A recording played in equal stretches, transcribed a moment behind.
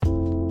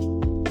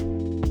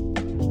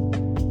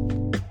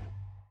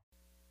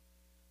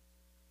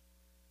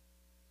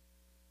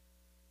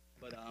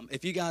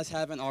If you guys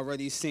haven't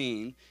already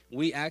seen,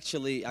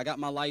 I got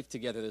my life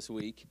together this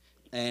week,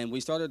 and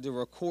we started to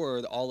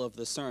record all of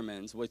the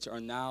sermons, which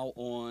are now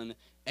on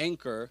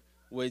Anchor,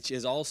 which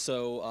is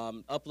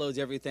also uploads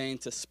everything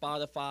to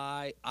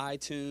Spotify,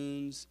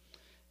 iTunes,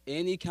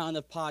 any kind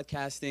of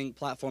podcasting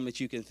platform that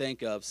you can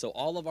think of. So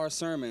all of our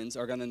sermons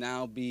are going to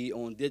now be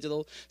on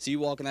digital. So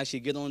you all can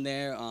actually get on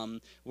there. We're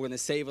going to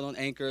save it on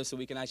Anchor so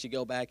we can actually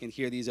go back and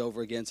hear these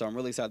over again. So I'm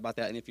really excited about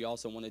that. And if you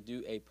also want to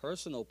do a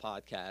personal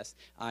podcast,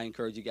 I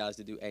encourage you guys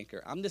to do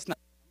Anchor. I'm just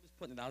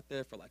putting it out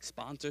there for like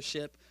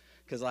sponsorship.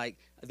 Because, like,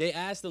 they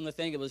asked them the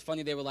thing. It was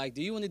funny. They were like,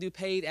 do you want to do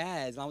paid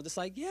ads? And I was just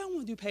like, yeah, I want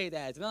to do paid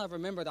ads. And then I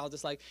remembered, I was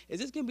just like, is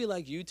this going to be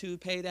like YouTube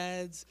paid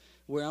ads?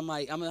 Where I'm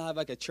like, I'm going to have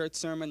like a church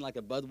sermon, like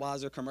a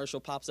Budweiser commercial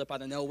pops up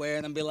out of nowhere.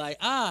 And I'm be like,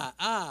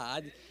 And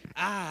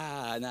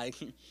I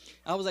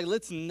was like,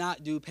 let's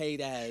not do paid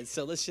ads.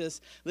 So let's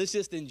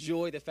just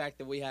enjoy the fact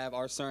that we have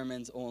our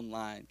sermons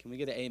online. Can we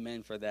get an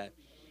amen for that?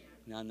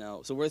 I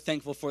know. So we're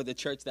thankful for the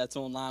church that's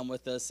online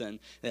with us and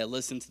that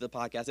listens to the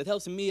podcast. It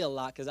helps me a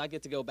lot because I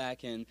get to go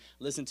back and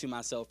listen to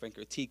myself and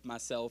critique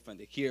myself and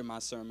to hear my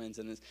sermons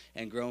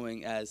and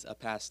growing as a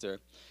pastor.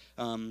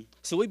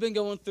 So we've been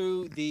going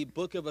through the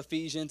book of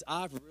Ephesians.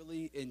 I've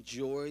really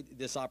enjoyed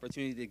this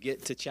opportunity to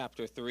get to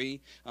chapter 3.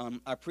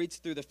 I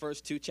preached through the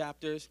first 2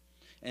 chapters.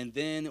 And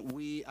then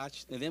we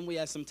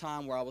had some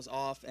time where I was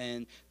off,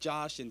 and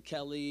Josh and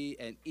Kelly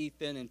and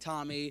Ethan and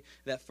Tommy,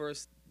 that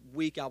first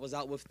week I was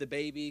out with the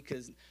baby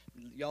because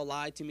y'all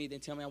lied to me,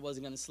 didn't tell me I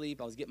wasn't going to sleep.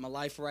 I was getting my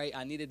life right.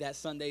 I needed that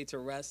Sunday to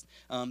rest.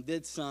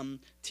 Did some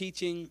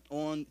teaching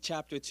on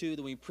chapter 2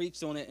 that we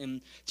preached on it,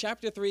 and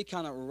chapter 3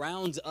 kind of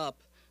rounds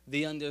up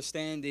the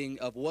understanding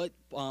of what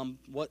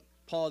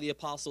Paul the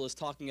Apostle is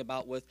talking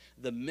about with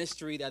the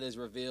mystery that is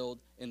revealed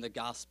in the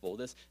gospel,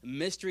 this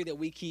mystery that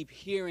we keep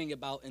hearing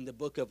about in the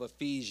book of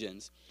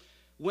Ephesians.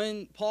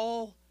 When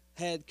Paul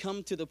had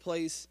come to the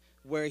place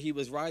where he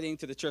was writing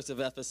to the church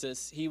of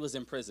Ephesus, he was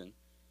in prison.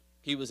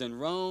 He was in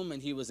Rome,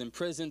 and he was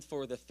imprisoned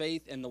for the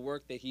faith and the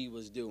work that he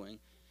was doing.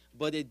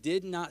 But it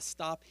did not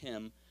stop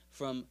him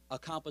from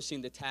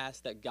accomplishing the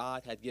task that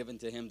God had given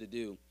to him to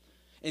do.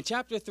 In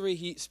chapter 3,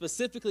 he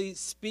specifically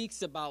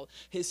speaks about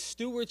his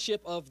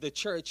stewardship of the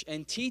church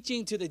and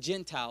teaching to the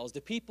Gentiles,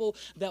 the people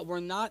that were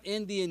not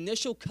in the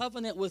initial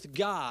covenant with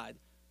God.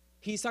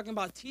 He's talking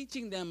about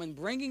teaching them and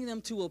bringing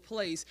them to a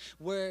place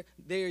where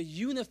they're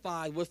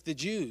unified with the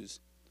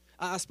Jews.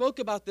 I spoke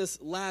about this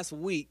last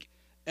week,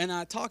 and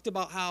I talked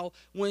about how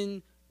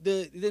in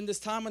this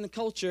time in the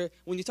culture,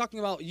 when you're talking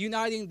about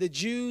uniting the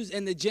Jews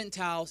and the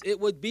Gentiles, it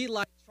would be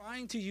like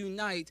trying to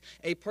unite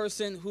a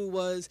person who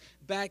was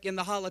back in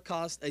the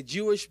Holocaust, a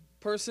Jewish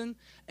person,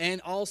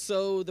 and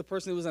also the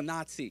person who was a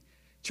Nazi.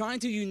 Trying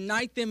to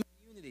unite them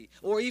in unity.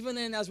 Or even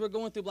as we're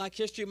going through Black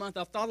History Month,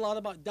 I've thought a lot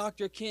about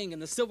Dr. King and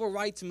the Civil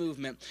Rights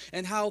Movement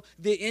and how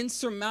the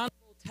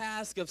insurmountable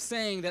task of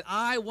saying that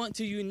I want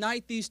to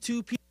unite these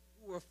two people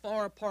were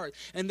far apart,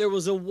 and there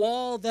was a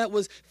wall that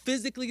was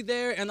physically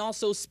there and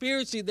also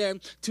spiritually there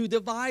to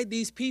divide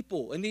these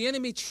people, and the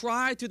enemy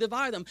tried to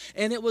divide them,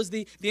 and it was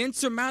the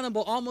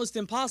insurmountable, almost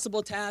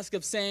impossible task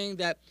of saying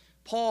that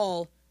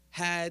Paul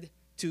had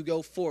to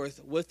go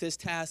forth with his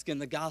task in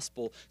the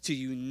gospel to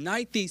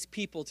unite these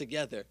people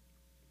together.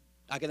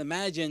 I can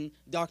imagine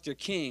Dr.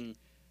 King,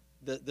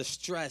 the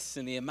stress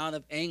and the amount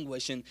of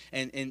anguish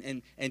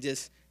and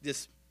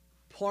just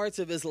parts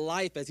of his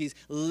life as he's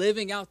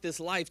living out this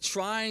life,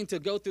 trying to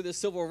go through the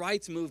civil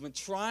rights movement,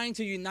 trying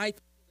to unite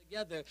people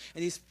together,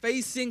 and he's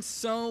facing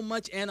so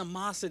much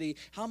animosity.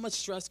 How much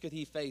stress could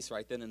he face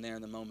right then and there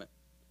in the moment?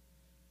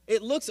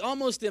 It looks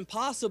almost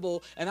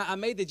impossible, and I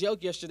made the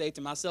joke yesterday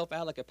to myself. I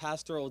had like a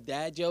pastoral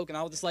dad joke, and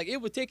I was just like,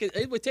 it would take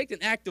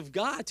an act of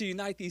God to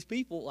unite these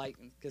people, like,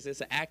 because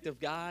it's an act of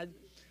God.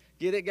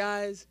 Get it,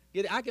 guys?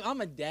 Get it? I'm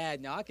a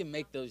dad now. I can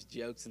make those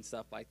jokes and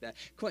stuff like that.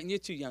 Quentin, you're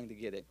too young to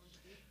get it.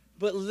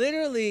 But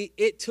literally,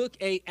 it took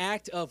an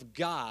act of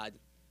God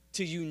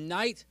to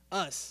unite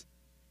us,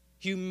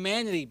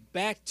 humanity,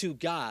 back to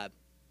God.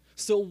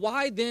 So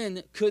why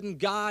then couldn't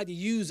God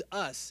use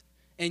us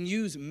and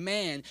use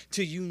man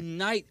to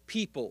unite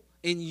people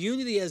in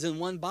unity as in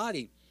one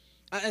body?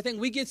 I think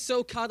we get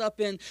so caught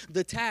up in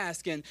the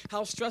task and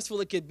how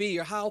stressful it could be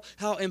or how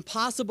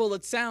impossible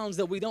it sounds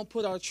that we don't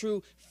put our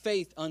true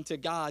faith unto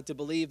God to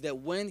believe that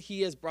when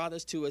he has brought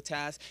us to a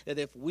task, that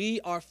if we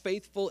are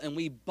faithful and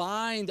we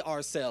bind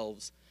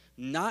ourselves,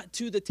 not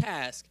to the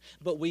task,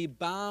 but we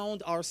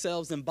bound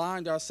ourselves and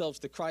bind ourselves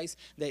to Christ,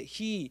 that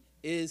he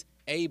is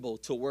able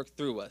to work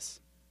through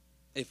us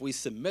if we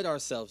submit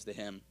ourselves to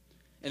him.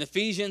 In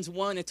Ephesians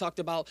 1, it talked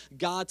about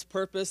God's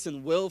purpose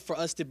and will for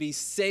us to be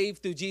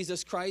saved through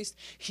Jesus Christ.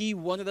 He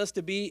wanted us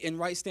to be in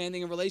right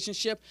standing and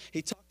relationship.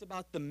 He talked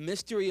about the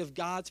mystery of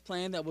God's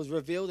plan that was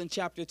revealed in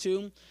chapter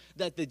 2,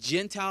 that the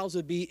Gentiles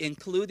would be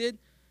included,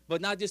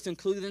 but not just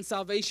included in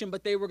salvation,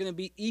 but they were going to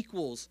be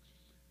equals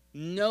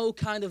no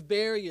kind of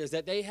barriers,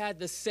 that they had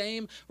the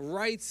same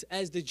rights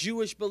as the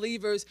Jewish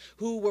believers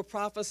who were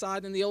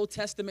prophesied in the Old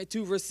Testament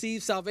to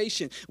receive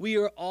salvation. We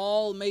are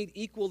all made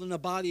equal in the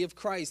body of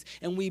Christ,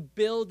 and we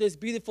build this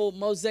beautiful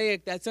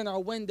mosaic that's in our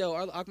window.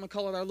 I'm going to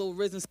call it our little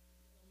risen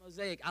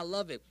mosaic. I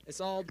love it.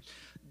 It's all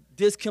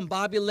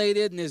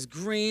discombobulated, and there's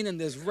green, and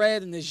there's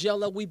red, and there's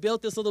yellow. We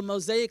built this little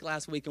mosaic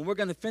last week, and we're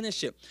going to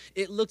finish it.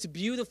 It looks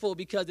beautiful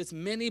because it's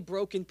many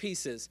broken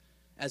pieces,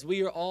 as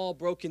we are all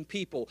broken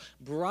people,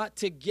 brought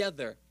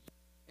together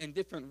in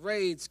different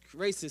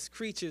races,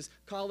 creatures,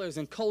 colors,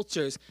 and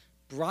cultures,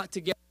 brought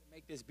together to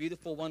make this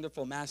beautiful,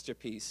 wonderful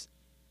masterpiece.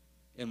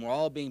 And we're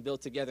all being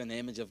built together in the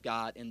image of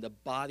God in the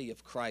body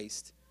of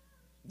Christ.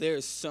 There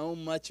is so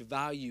much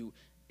value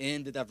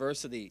in the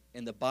diversity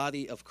in the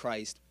body of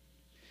Christ.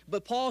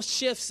 But Paul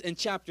shifts in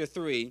chapter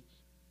 3,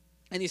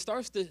 and he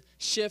starts to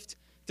shift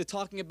to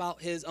talking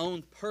about his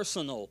own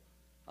personal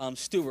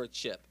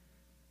stewardship,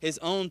 his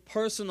own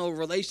personal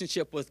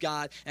relationship with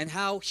God, and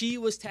how he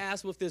was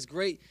tasked with this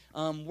great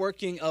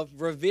working of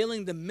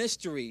revealing the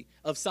mystery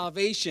of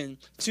salvation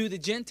to the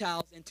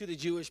Gentiles and to the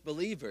Jewish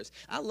believers.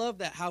 I love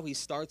that how he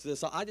starts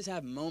this. So I just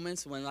have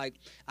moments when, like,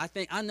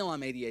 I know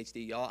I'm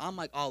ADHD, y'all. I'm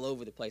like all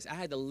over the place. I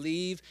had to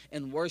leave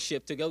and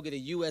worship to go get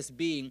a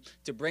USB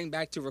to bring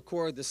back to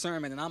record the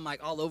sermon, and I'm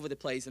like all over the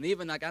place. And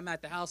even like I'm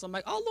at the house, I'm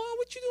like, oh Lord,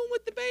 what you doing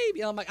with the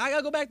baby? And I'm like, I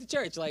gotta go back to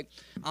church. Like,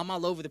 I'm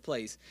all over the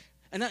place.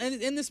 And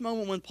in this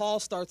moment when Paul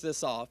starts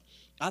this off,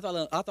 I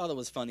thought it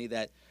was funny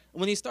that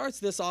when he starts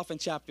this off in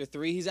chapter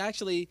 3, he's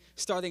actually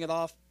starting it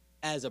off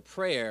as a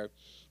prayer.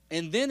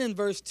 And then in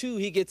verse 2,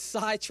 he gets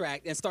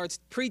sidetracked and starts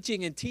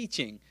preaching and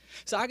teaching.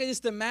 So I can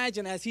just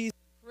imagine as he's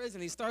in prison,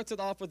 he starts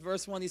it off with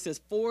verse 1. He says,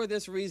 "For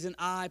this reason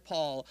I,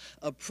 Paul,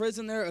 a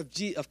prisoner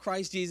of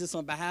Christ Jesus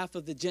on behalf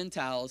of the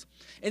Gentiles."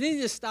 And then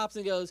he just stops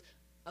and goes,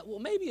 well,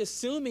 maybe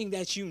assuming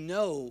that you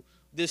know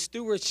this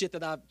stewardship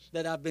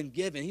that I've been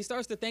given. He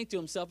starts to think to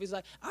himself, he's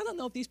like, I don't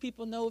know if these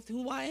people know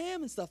who I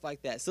am and stuff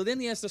like that. So then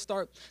he has to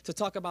start to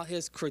talk about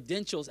his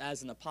credentials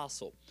as an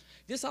apostle.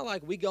 Just how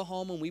like we go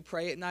home and we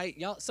pray at night.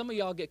 Y'all, some of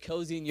y'all get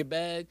cozy in your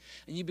bed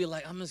and you be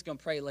like, I'm just going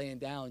to pray laying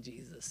down,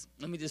 Jesus.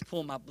 Let me just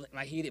pull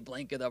my heated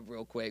blanket up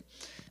real quick.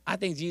 I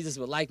think Jesus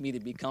would like me to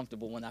be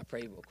comfortable when I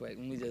pray real quick.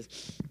 Let me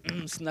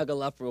just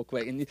snuggle up real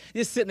quick. And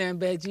just sitting there in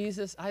bed,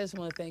 Jesus, I just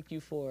want to thank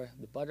you for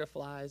the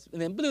butterflies.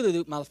 And then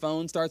my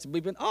phone starts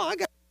beeping. Oh, I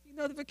got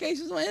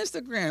notifications on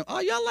Instagram. Oh,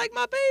 y'all like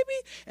my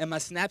baby? And my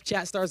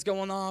Snapchat starts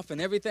going off and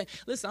everything.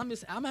 Listen,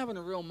 I'm having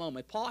a real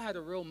moment. Paul had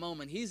a real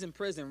moment. He's in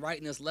prison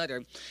writing this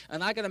letter.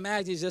 And I can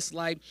imagine he's just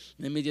like,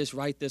 let me just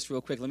write this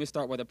real quick. Let me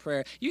start with a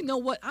prayer. You know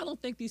what? I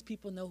don't think these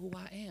people know who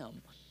I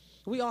am.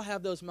 We all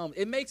have those moments.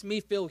 It makes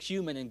me feel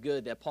human and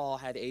good that Paul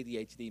had an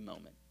ADHD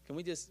moment. Do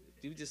we just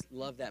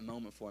love that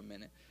moment for a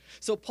minute?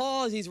 So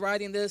Paul, as he's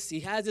writing this, he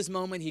has this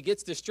moment. He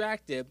gets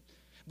distracted.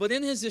 But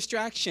in his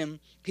distraction,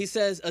 he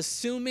says,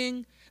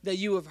 assuming that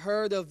you have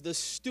heard of the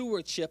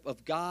stewardship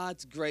of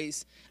God's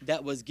grace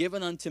that was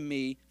given unto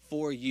me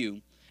for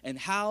you, and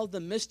how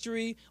the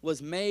mystery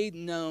was made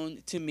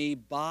known to me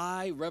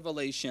by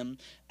revelation,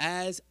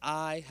 as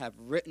I have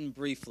written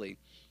briefly.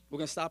 We're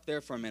going to stop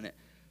there for a minute.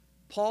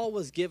 Paul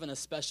was given a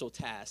special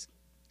task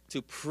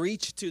to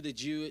preach to the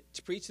Jews,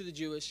 preach to the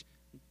Jews,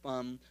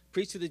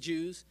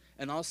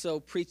 and also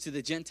preach to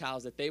the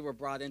Gentiles that they were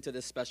brought into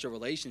this special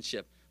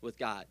relationship with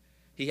God.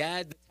 He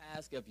had the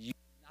task of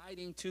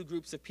uniting two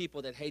groups of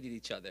people that hated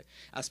each other.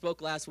 I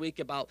spoke last week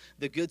about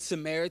the Good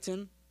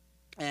Samaritan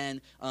and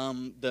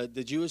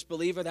the Jewish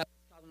believer that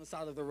was caught on the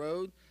side of the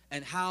road,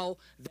 and how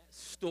that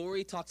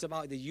story talks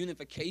about the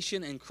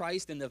unification in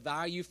Christ and the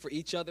value for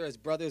each other as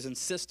brothers and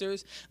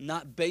sisters,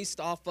 not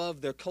based off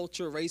of their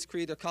culture, race,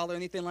 creed, or color,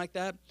 anything like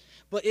that.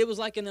 But it was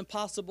like an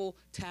impossible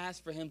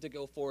task for him to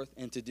go forth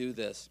and to do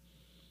this.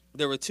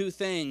 There were two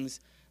things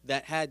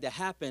that had to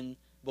happen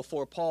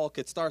before Paul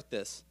could start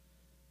this.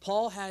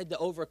 Paul had to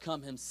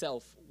overcome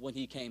himself when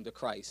he came to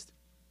Christ.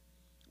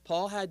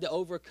 Paul had to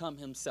overcome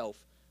himself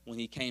when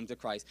he came to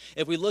Christ.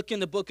 If we look in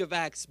the book of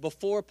Acts,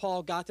 before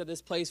Paul got to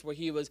this place where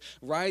he was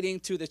writing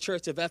to the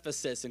church of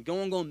Ephesus and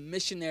going on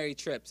missionary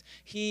trips,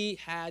 he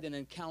had an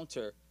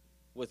encounter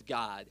with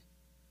God.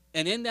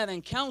 And in that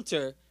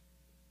encounter,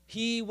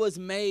 he was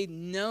made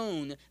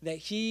known that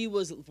he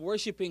was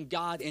worshiping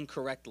God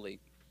incorrectly.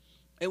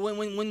 And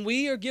when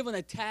we are given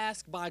a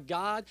task by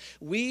God,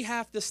 we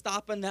have to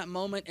stop in that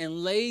moment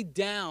and lay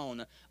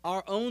down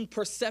our own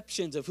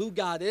perceptions of who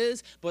God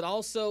is, but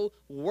also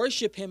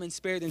worship him in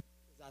spirit and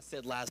truth, as I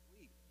said last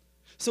week.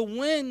 So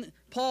when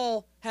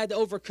Paul had to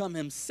overcome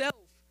himself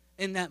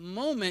in that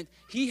moment,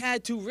 he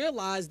had to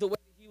realize the way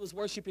he was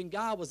worshiping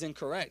God was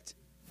incorrect.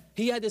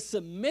 He had to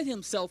submit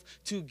himself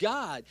to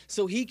God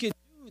so he could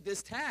do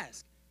this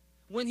task.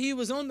 When he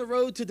was on the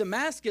road to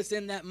Damascus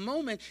in that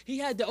moment, he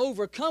had to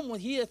overcome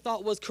what he had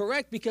thought was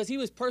correct because he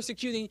was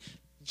persecuting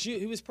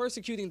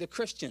the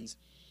Christians.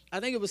 I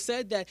think it was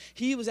said that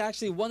he was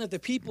actually one of the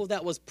people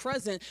that was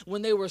present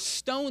when they were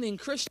stoning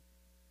Christians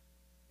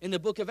in the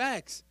book of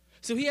Acts.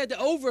 So he had to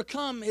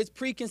overcome his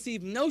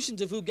preconceived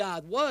notions of who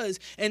God was.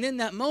 And in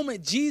that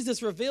moment,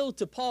 Jesus revealed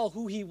to Paul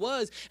who he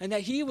was and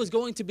that he was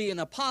going to be an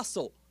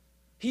apostle.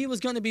 He was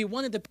going to be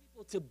one of the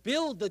people to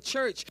build the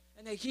church,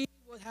 and that he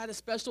had a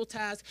special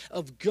task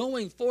of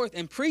going forth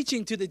and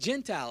preaching to the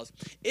Gentiles.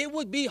 It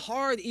would be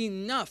hard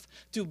enough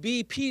to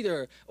be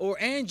Peter or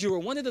Andrew or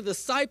one of the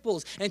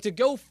disciples and to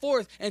go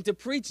forth and to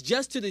preach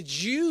just to the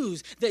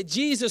Jews that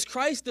Jesus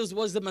Christ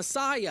was the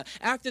Messiah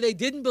after they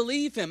didn't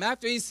believe him,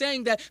 after he's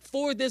saying that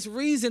for this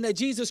reason that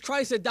Jesus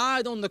Christ had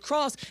died on the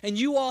cross and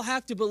you all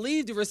have to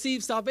believe to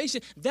receive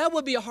salvation. That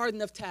would be a hard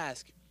enough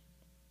task.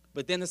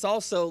 But then it's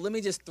also, let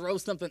me just throw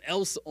something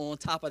else on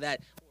top of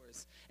that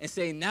and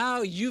say,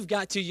 now you've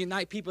got to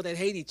unite people that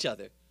hate each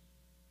other.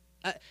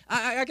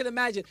 I can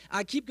imagine.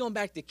 I keep going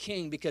back to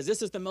King because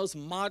this is the most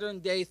modern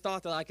day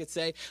thought that I could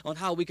say on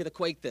how we could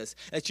equate this.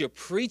 That you're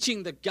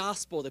preaching the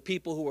gospel to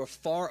people who are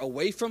far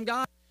away from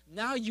God.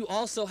 Now you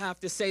also have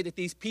to say that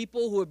these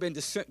people who have been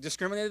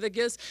discriminated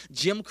against,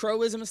 Jim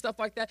Crowism and stuff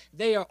like that,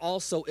 they are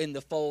also in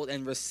the fold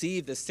and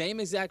receive the same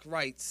exact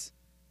rights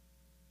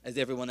as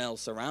everyone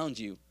else around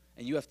you.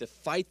 And you have to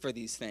fight for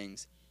these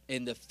things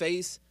in the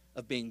face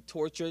of being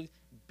tortured,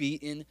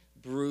 beaten,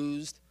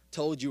 bruised,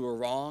 told you were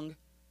wrong,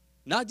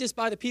 not just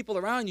by the people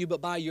around you,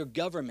 but by your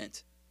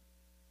government.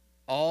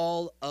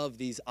 All of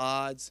these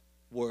odds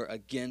were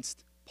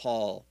against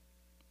Paul.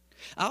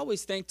 I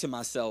always think to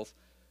myself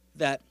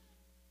that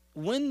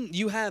when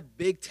you have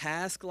big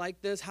tasks like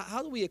this,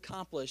 how do we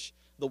accomplish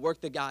the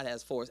work that God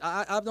has for us?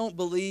 I don't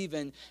believe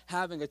in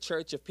having a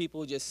church of people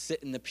who just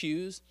sit in the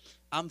pews.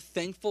 I'm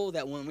thankful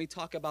that when we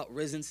talk about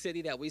Risen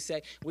City, that we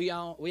say we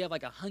have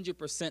like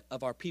 100%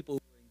 of our people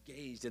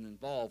engaged and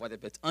involved, whether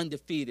it's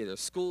Undefeated or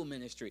school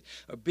ministry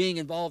or being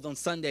involved on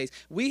Sundays.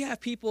 We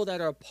have people that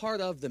are a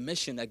part of the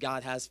mission that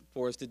God has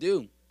for us to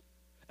do.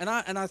 And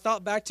I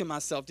thought back to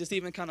myself, just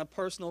even kind of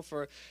personal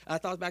I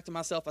thought back to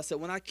myself, I said,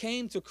 when I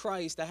came to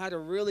Christ, I had a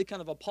really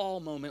kind of a Paul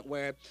moment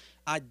where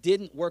I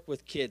didn't work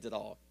with kids at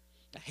all.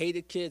 I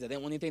hated kids. I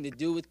didn't want anything to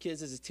do with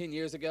kids. This is 10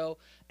 years ago.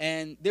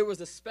 And there was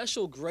a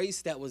special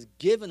grace that was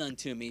given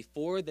unto me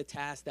for the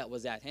task that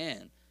was at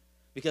hand.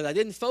 Because I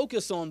didn't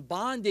focus on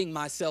bonding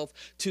myself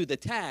to the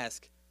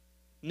task.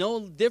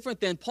 No different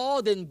than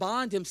Paul didn't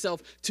bond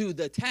himself to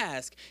the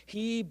task.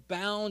 He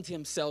bound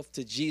himself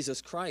to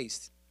Jesus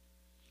Christ.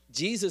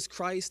 Jesus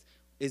Christ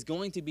is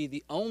going to be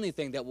the only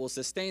thing that will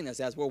sustain us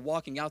as we're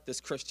walking out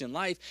this Christian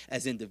life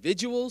as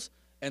individuals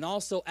and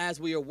also as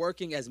we are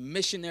working as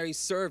missionary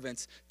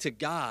servants to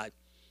God.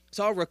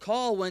 So I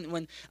recall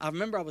when I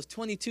remember I was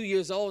 22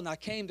 years old and I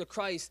came to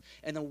Christ,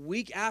 and a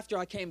week after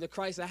I came to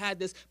Christ, I had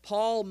this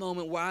Paul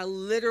moment where I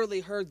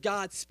literally heard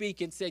God speak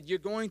and said, you're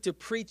going to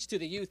preach to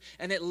the youth.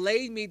 And it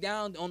laid me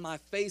down on my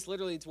face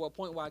literally to a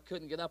point where I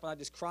couldn't get up, and I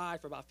just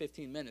cried for about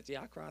 15 minutes.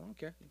 Yeah, I cried. I don't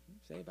care.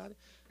 Say about it.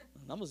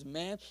 I was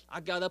mad.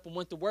 I got up and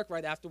went to work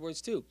right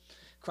afterwards too.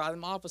 Cried in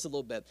my office a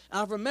little bit.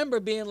 I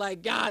remember being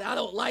like, God, I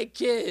don't like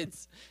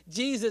kids.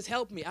 Jesus,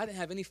 help me. I didn't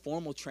have any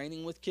formal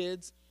training with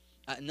kids.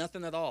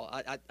 Nothing at all.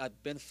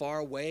 I've been far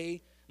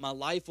away. My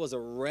life was a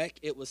wreck.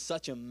 It was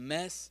such a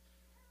mess.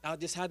 I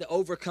just had to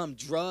overcome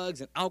drugs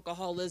and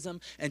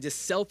alcoholism and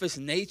just selfish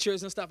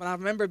natures and stuff. And I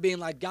remember being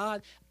like,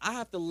 God, I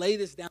have to lay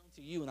this down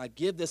to you, and I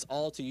give this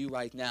all to you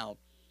right now.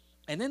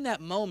 And in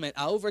that moment,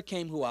 I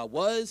overcame who I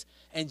was,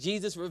 and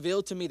Jesus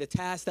revealed to me the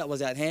task that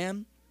was at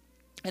hand.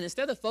 And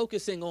instead of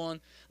focusing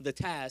on the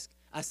task,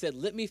 I said,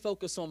 let me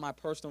focus on my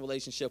personal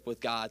relationship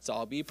with God, so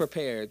I'll be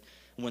prepared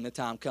when the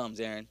time comes,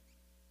 Aaron.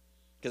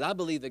 Because I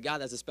believe that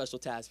God has a special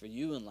task for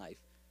you in life.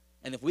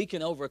 And if we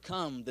can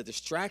overcome the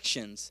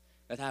distractions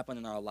that happen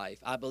in our life,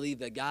 I believe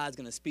that God's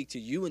going to speak to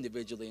you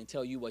individually and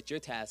tell you what your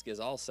task is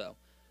also.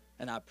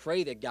 And I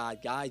pray that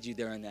God guides you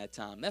during that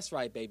time. That's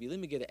right, baby. Let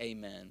me get an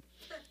amen.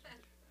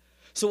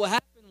 So what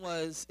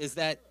happened is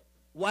that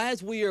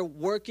as we are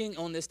working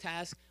on this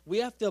task, we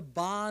have to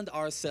bond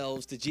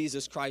ourselves to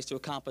Jesus Christ to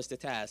accomplish the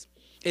task.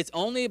 It's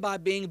only by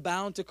being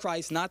bound to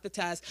Christ, not the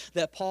task,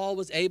 that Paul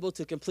was able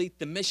to complete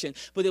the mission.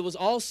 But it was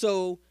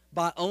also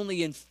by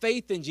only in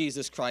faith in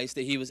Jesus Christ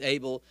that he was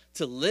able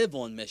to live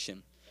on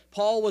mission.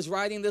 Paul was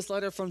writing this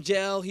letter from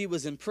jail. He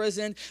was in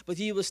prison, but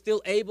he was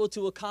still able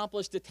to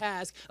accomplish the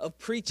task of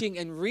preaching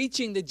and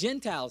reaching the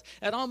Gentiles.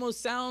 It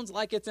almost sounds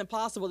like it's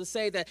impossible to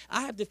say that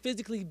I have to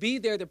physically be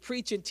there to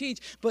preach and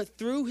teach, but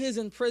through his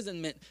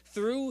imprisonment,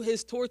 through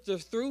his torture,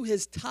 through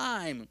his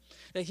time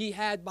that he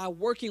had by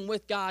working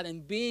with God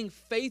and being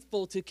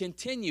faithful to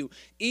continue,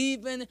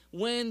 even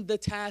when the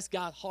task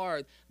got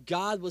hard,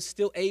 God was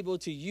still able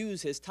to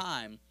use his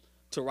time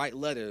to write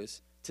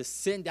letters, to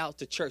send out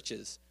to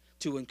churches,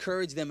 to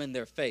encourage them in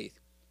their faith.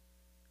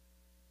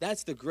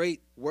 That's the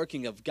great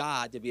working of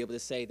God, to be able to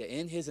say that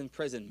in his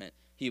imprisonment,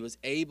 he was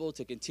able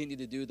to continue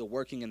to do the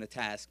working and the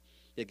task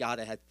that God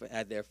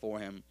had there for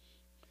him.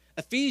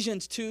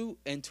 Ephesians 2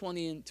 and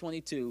 20 and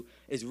 22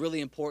 is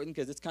really important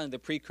because it's kind of the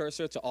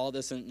precursor to all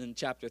this in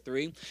chapter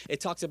 3. It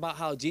talks about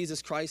how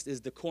Jesus Christ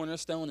is the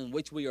cornerstone in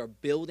which we are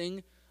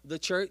building the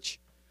church.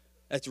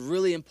 that's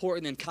really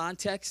important in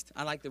context.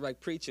 I like to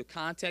preach a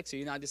context, so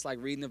you're not just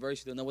reading the verse,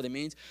 you don't know what it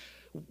means.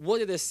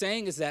 What it is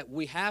saying is that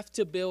we have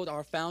to build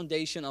our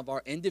foundation of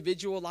our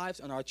individual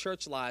lives and our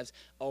church lives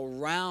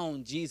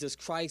around Jesus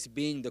Christ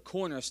being the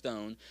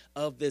cornerstone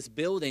of this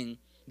building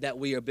that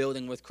we are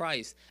building with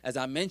Christ. As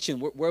I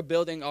mentioned, we're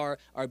building our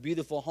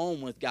beautiful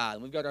home with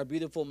God. We've got our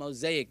beautiful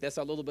mosaic. That's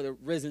our little bit of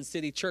Risen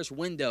City Church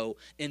window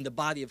in the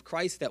body of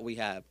Christ that we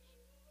have.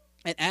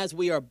 And as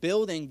we are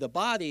building the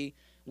body,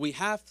 we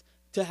have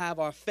to have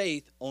our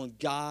faith on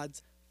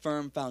God's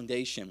firm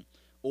foundation,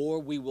 or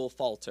we will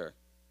falter.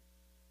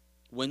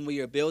 When we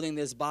are building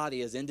this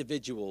body as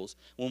individuals,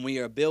 when we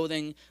are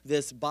building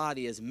this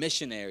body as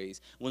missionaries,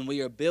 when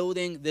we are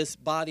building this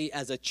body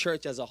as a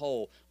church as a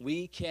whole,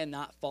 we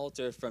cannot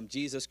falter from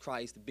Jesus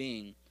Christ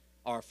being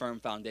our firm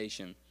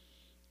foundation.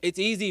 It's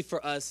easy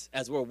for us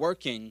as we're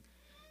working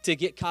to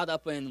get caught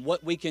up in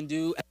what we can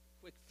do as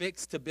a quick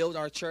fix to build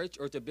our church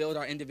or to build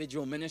our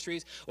individual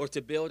ministries or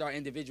to build our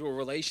individual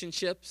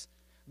relationships,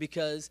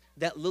 because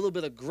that little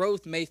bit of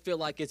growth may feel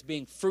like it's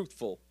being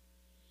fruitful.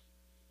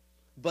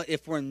 But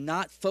if we're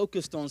not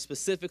focused on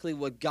specifically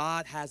what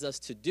God has us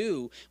to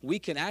do, we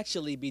can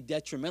actually be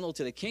detrimental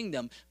to the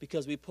kingdom,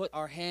 because we put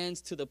our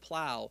hands to the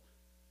plow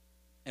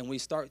and we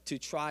start to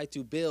try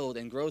to build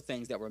and grow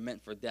things that were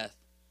meant for death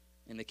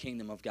in the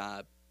kingdom of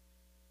God.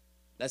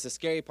 That's the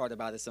scary part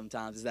about it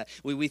sometimes, is that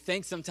we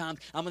think sometimes,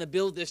 I'm going to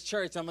build this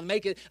church, I'm going to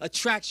make it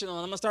attractional, and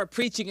I'm going to start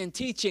preaching and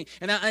teaching.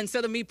 And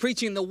instead of me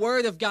preaching the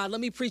word of God,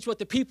 let me preach what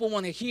the people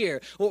want to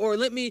hear. Or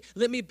let me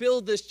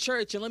build this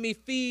church and let me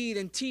feed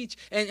and teach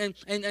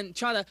and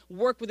try to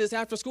work with this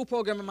after school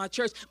program in my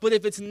church. But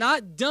if it's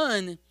not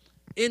done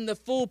in the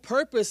full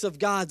purpose of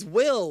God's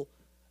will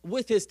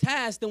with his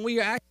task, then we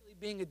are actually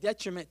being a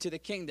detriment to the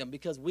kingdom,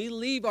 because we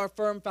leave our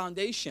firm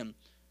foundation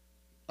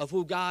of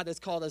who God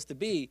has called us to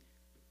be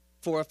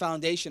for a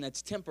foundation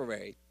that's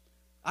temporary.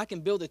 I can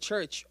build a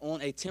church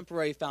on a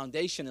temporary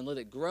foundation and let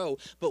it grow,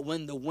 but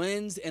when the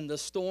winds and the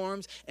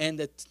storms and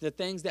the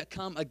things that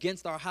come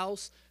against our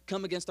house,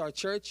 come against our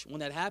church,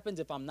 when that happens,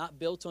 if I'm not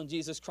built on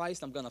Jesus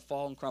Christ, I'm going to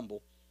fall and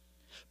crumble.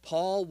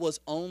 Paul was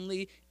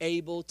only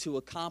able to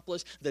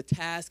accomplish the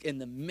task and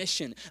the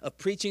mission of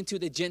preaching to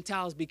the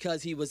Gentiles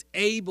because he was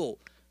able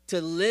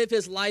to live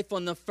his life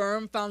on the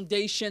firm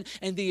foundation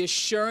and the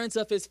assurance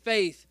of his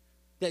faith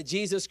that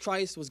Jesus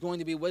Christ was going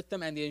to be with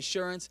them, and the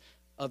assurance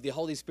of the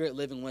Holy Spirit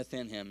living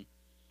within him.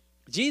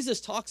 Jesus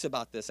talks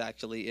about this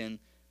actually in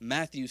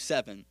Matthew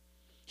 7.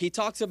 He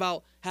talks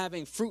about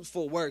having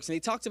fruitful works, and he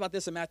talks about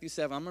this in Matthew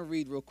 7. I'm going to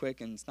read real quick,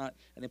 and I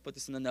didn't put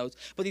this in the notes,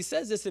 but he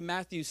says this in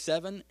Matthew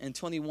 7 and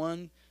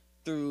 21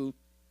 through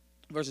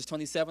verses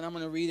 27. I'm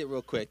going to read it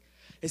real quick.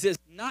 It says,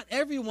 "Not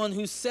everyone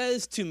who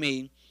says to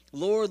me,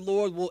 'Lord,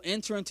 Lord,' will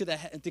enter into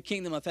the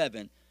kingdom of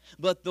heaven,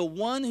 but the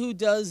one who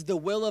does the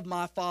will of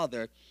my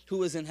Father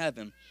who is in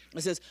heaven."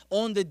 It says,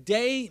 "On the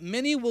day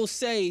many will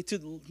say,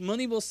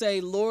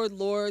 'Lord,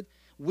 Lord,'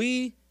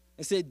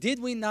 did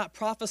we not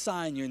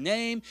prophesy in your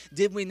name?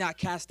 Did we not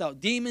cast out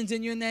demons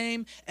in your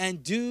name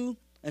and do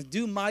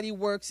mighty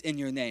works in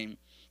your name?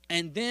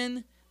 And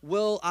then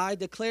will I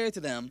declare to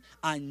them,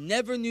 I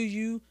never knew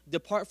you.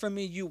 Depart from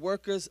me, you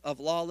workers of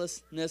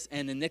lawlessness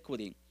and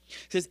iniquity.'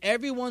 It says,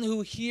 'Everyone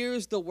who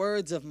hears the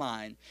words of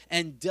mine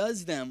and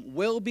does them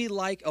will be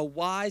like a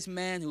wise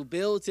man who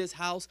builds his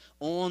house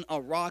on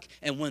a rock.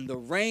 And when the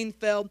rain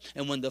fell,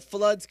 and when the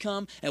floods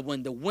come, and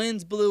when the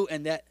winds blew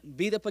and that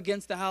beat up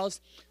against the house,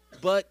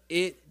 but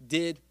it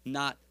did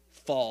not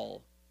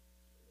fall,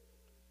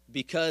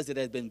 because it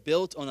had been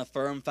built on a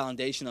firm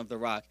foundation of the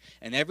rock.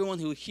 And everyone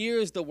who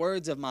hears the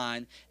words of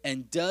mine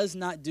and does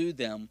not do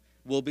them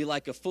will be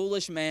like a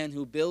foolish man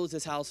who builds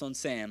his house on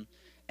sand.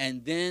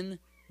 And then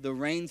the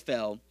rain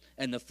fell,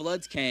 and the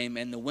floods came,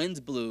 and the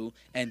winds blew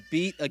and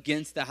beat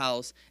against the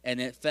house,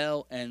 and it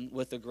fell, and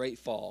with a great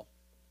fall."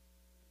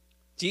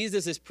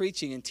 Jesus is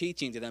preaching and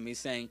teaching to them. He's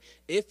saying,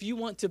 if you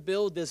want to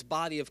build this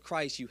body of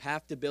Christ, you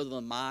have to build it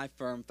on my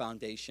firm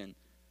foundation.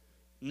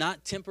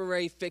 Not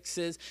temporary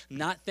fixes,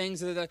 not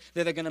things that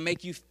are going to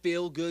make you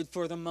feel good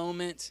for the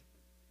moment,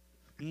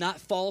 not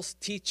false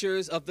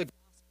teachers of the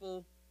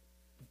gospel.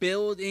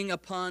 Building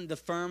upon the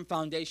firm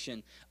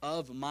foundation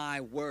of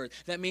my word.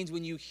 That means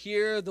when you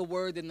hear the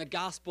word in the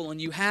gospel and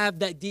you have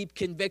that deep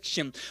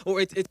conviction, or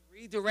it's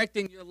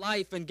redirecting your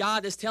life, and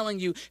God is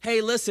telling you,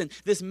 hey, listen,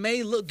 this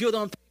may look good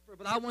on paper,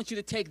 but I want you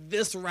to take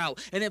this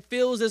route. And it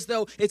feels as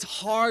though it's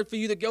hard for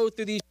you to go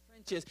through these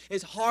trenches.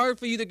 It's hard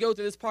for you to go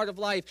through this part of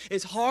life.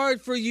 It's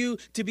hard for you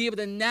to be able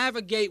to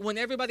navigate when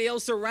everybody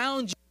else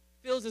around you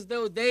feels as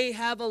though they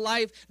have a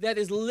life that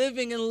is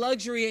living in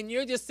luxury, and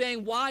you're just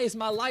saying, why is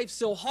my life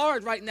so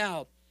hard right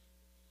now?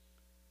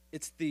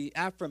 It's the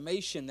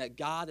affirmation that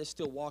God is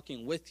still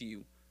walking with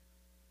you,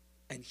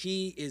 and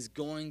he is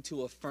going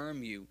to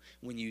affirm you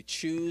when you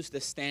choose to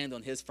stand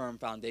on his firm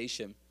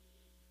foundation.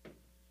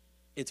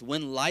 It's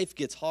when life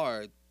gets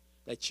hard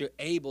that you're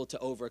able to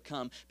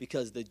overcome,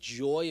 because the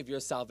joy of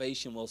your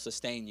salvation will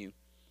sustain you,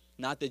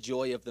 not the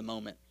joy of the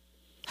moment.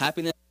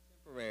 Happiness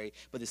is temporary,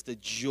 but it's the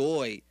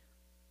joy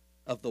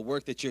of the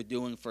work that you're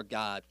doing for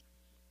God.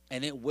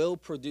 and it will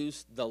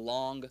produce the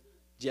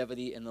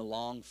longevity and the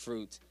long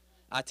fruit.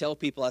 I tell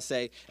people, I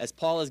say, as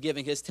Paul is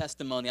giving his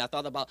testimony, I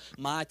thought about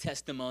my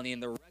testimony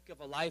and the wreck of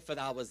a life that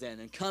I was in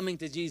and coming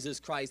to Jesus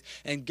Christ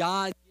and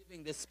God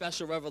giving this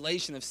special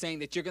revelation of saying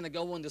that you're going to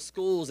go into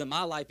schools. In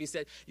my life, he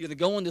said, you're going to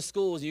go into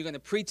schools, and you're going to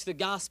preach the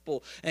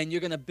gospel, and you're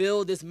going to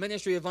build this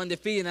ministry of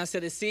undefeated. And I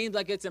said, it seems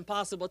like it's an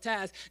impossible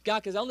task,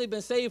 God, because I've only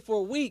been saved for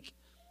a week.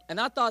 And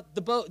I thought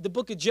the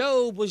book of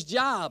Job was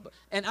Job.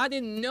 And I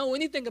didn't know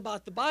anything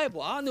about the Bible.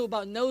 I knew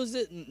about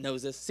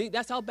Moses. See,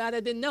 that's how bad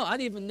I didn't know. I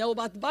didn't even know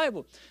about the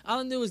Bible. All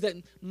I knew was that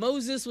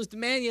Moses was the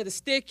man. He had a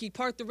stick. He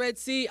parted the Red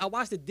Sea. I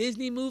watched a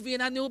Disney movie,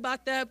 and I knew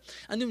about that.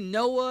 I knew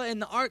Noah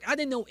and the ark. I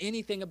didn't know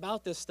anything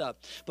about this stuff.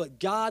 But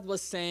God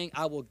was saying,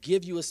 I will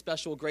give you a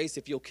special grace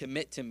if you'll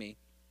commit to me.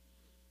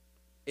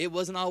 It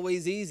wasn't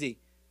always easy.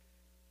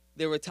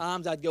 There were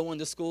times I'd go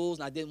into schools,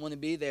 and I didn't want to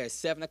be there.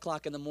 7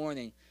 o'clock in the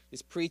morning.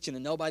 Just preaching,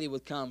 and nobody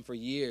would come for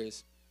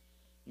years.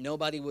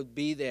 Nobody would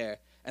be there.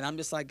 And I'm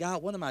just like,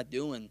 God, what am I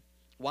doing?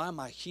 Why am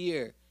I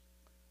here?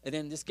 And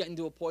then just getting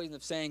to a point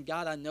of saying,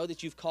 God, I know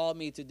that you've called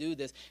me to do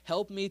this.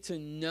 Help me to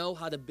know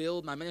how to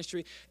build my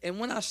ministry. And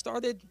when I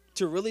started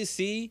to really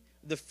see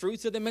the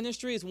fruits of the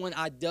ministry is when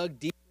I dug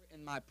deeper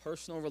in my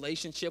personal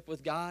relationship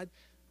with God.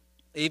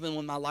 Even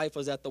when my life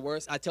was at the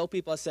worst, I tell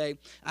people, I say,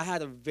 I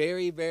had a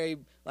very, very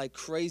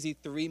crazy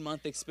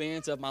 3-month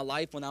experience of my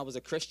life when I was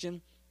a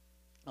Christian.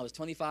 I was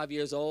 25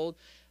 years old.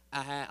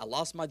 I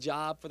lost my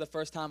job for the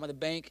first time at a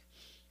bank.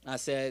 I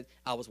said,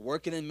 I was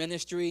working in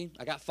ministry.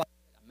 I got fired.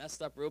 I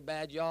messed up real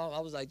bad, y'all. I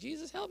was like,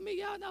 Jesus, help me,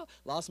 y'all. No.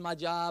 Lost my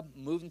job,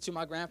 moved into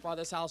my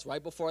grandfather's house.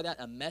 Right before that,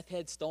 a meth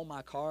head stole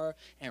my car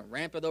and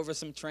ramped it over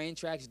some train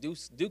tracks,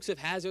 Dukes of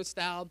Hazzard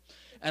style.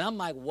 And I'm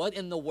like, what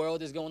in the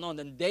world is going on?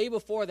 The day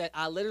before that,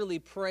 I literally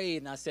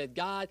prayed, and I said,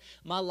 God,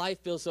 my life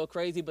feels so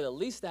crazy, but at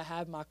least I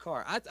have my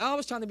car. I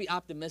was trying to be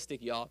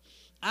optimistic, y'all.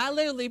 I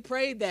literally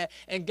prayed that,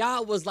 and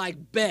God was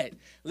like, bet.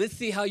 Let's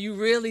see how you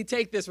really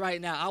take this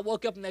right now. I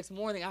woke up the next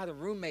morning. I had a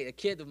roommate, a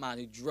kid of mine,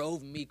 who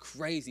drove me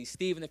crazy.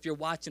 Stephen, if you're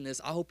watching this,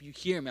 I hope you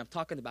hear me. I'm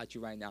talking about you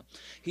right now.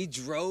 He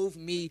drove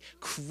me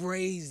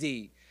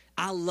crazy.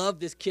 I love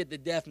this kid to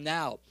death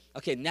now.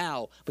 Okay,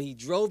 now. But he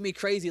drove me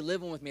crazy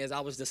living with me as I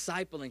was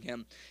discipling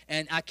him.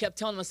 And I kept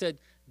telling him, I said,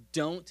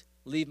 don't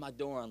leave my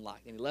door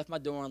unlocked. And he left my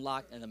door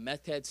unlocked, and the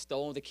meth head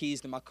stole the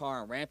keys to my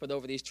car and ramped it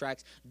over these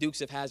tracks,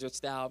 Dukes of Hazzard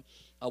style.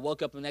 I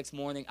woke up the next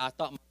morning. I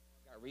thought my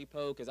car got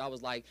repoed because I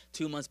was like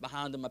 2 months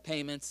behind on my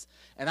payments.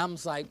 And I'm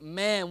just like,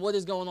 man, what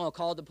is going on? I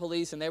called the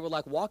police, and they were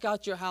like, walk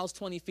out your house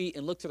 20 feet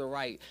and look to the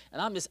right. And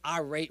I'm just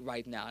irate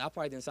right now. I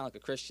probably didn't sound like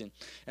a Christian.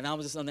 And I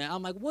was just on there.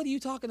 I'm like, what are you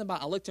talking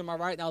about? I looked to my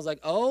right, and I was like,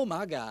 oh,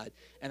 my God.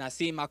 And I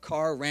see my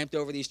car ramped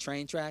over these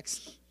train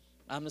tracks.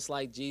 I'm just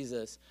like,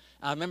 Jesus.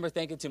 I remember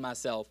thinking to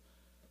myself,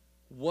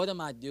 what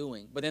am I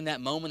doing? But in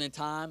that moment in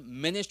time,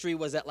 ministry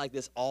was at like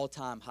this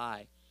all-time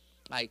high.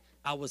 Like,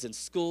 I was in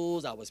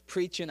schools, I was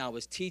preaching, I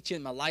was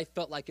teaching. My life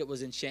felt like it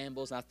was in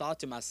shambles. And I thought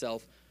to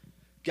myself,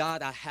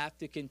 God, I have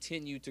to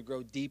continue to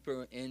grow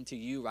deeper into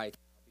you right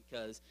now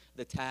because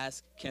the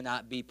task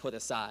cannot be put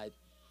aside.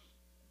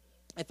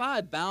 If I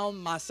had bound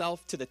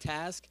myself to the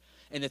task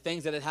and the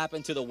things that had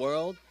happened to the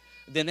world,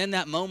 then in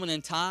that moment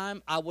in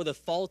time, I would have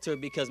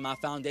faltered because my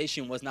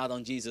foundation was not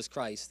on Jesus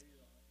Christ.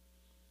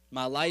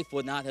 My life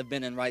would not have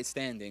been in right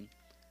standing.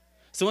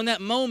 So in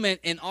that moment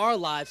in our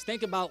lives,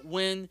 think about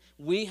when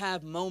we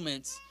have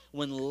moments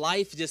when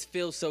life just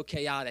feels so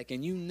chaotic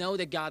and you know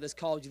that God has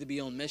called you to be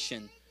on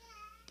mission.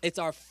 It's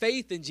our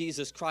faith in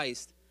Jesus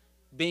Christ,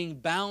 being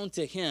bound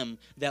to him,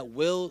 that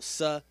will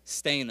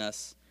sustain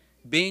us.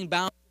 Being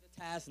bound to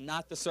the task,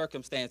 not the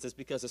circumstances,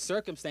 because the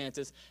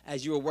circumstances,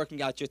 as you are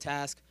working out your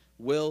task,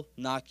 will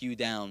knock you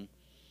down.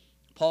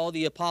 Paul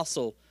the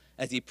Apostle,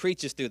 as he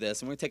preaches through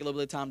this, and we're going to take a little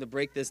bit of time to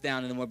break this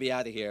down and then we'll be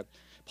out of here.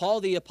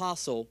 Paul the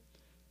Apostle,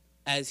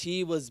 as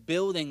he was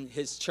building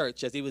his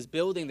church, as he was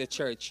building the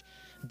church,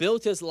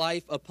 built his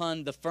life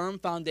upon the firm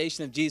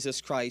foundation of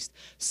Jesus Christ,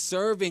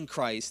 serving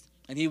Christ,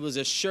 and he was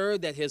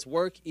assured that his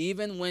work,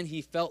 even when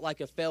he felt like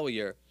a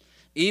failure,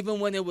 even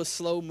when it was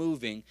slow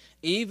moving,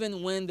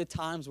 even when the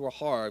times were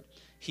hard,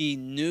 he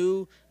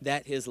knew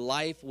that his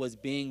life was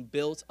being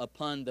built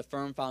upon the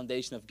firm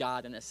foundation of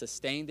God, and it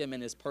sustained him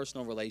in his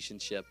personal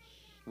relationship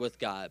with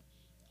God.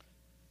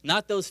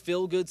 Not those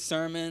feel-good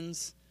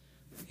sermons.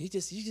 You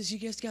just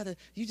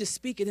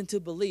speak it into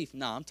belief.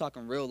 No, I'm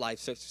talking real life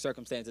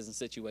circumstances and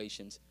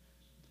situations.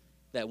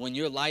 That when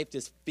your life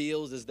just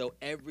feels as though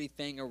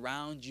everything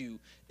around you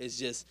is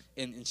just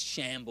in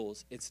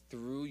shambles, it's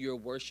through your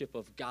worship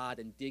of God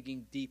and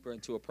digging deeper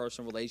into a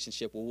personal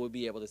relationship where we'll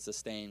be able to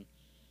sustain.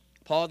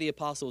 Paul the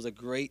Apostle was a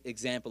great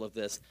example of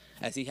this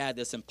as he had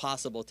this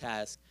impossible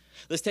task.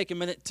 Let's take a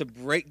minute to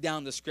break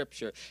down the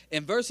scripture.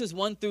 In verses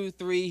 1 through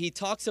 3, he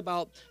talks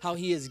about how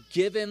he is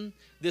given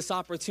this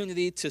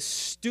opportunity to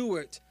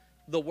steward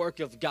the work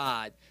of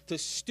God, to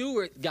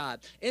steward God.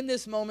 In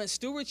this moment,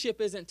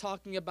 stewardship isn't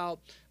talking about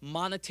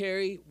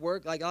monetary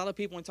work. Like a lot of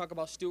people, when talk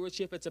about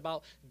stewardship, it's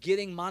about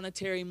getting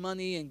monetary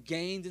money and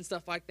gains and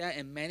stuff like that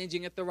and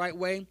managing it the right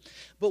way.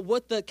 But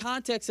what the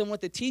context and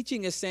what the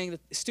teaching is saying,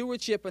 that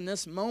stewardship in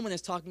this moment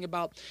is talking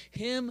about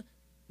him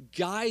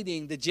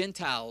guiding the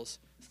Gentiles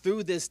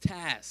through this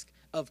task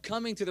of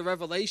coming to the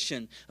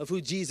revelation of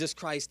who Jesus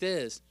Christ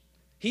is.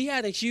 He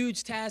had a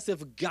huge task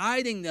of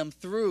guiding them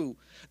through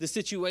the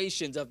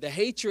situations of the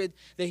hatred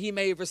that he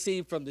may have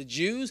received from the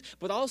Jews,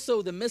 but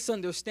also the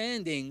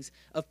misunderstandings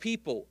of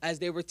people as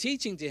they were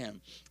teaching to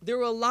him. There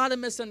were a lot of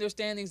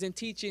misunderstandings and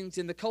teachings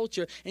in the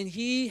culture, and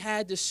he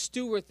had to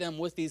steward them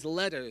with these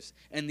letters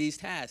and these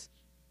tasks.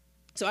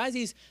 So as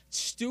he's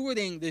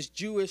stewarding this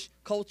Jewish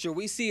culture,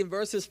 we see in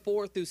verses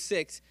 4 through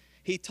 6,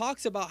 he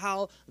talks about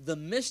how the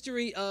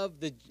mystery of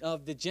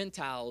the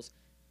Gentiles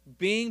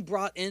being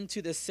brought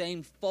into the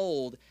same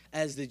fold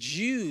as the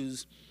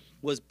Jews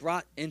was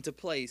brought into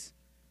place.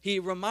 He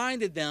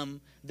reminded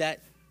them that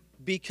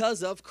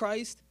because of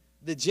Christ,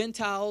 the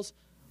Gentiles,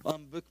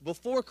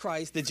 before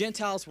Christ, the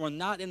Gentiles were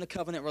not in the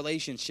covenant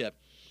relationship.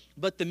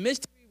 But the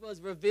mystery was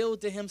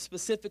revealed to him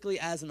specifically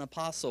as an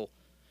apostle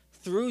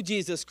through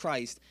Jesus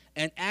Christ,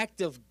 an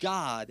act of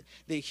God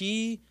that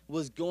he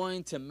was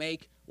going to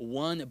make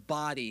one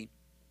body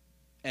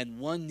and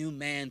one new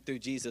man through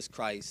Jesus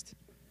Christ.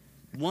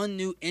 One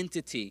new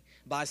entity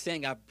by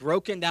saying, I've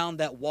broken down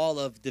that wall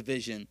of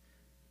division.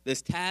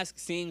 This task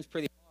seems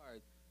pretty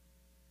hard.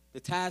 The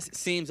task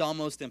seems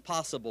almost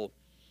impossible.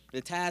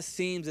 The task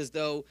seems as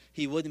though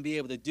he wouldn't be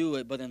able to do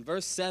it. But in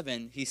verse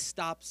 7, he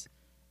stops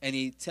and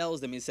he tells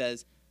them, he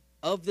says,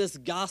 of this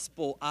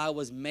gospel I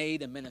was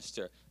made a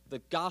minister. The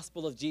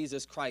gospel of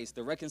Jesus Christ,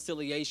 the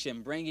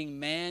reconciliation, bringing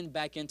man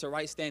back into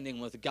right standing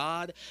with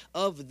God.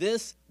 Of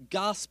this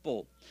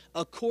gospel,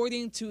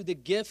 according to the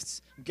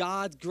gifts,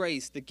 God's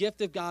grace, the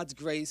gift of God's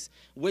grace,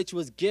 which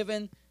was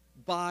given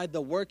by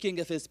the working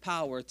of his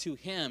power to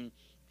him,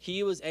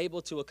 he was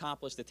able to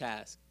accomplish the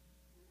task.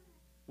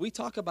 We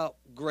talk about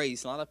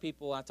grace. A lot of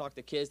people, I talk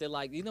to kids, they're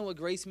like, do you know what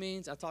grace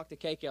means? I talk to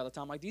KK all the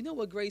time. I'm like, do you know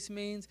what grace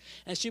means?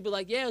 And she'd be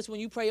like, yeah, it's when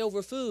you pray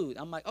over food.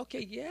 I'm like,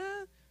 okay,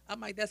 yeah. I'm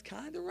like, that's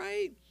kind of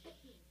right.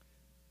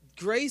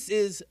 Grace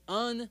is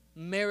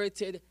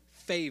unmerited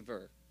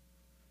favor.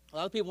 A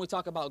lot of people, when we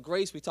talk about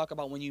grace, we talk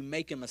about when you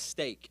make a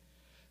mistake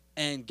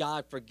and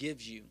God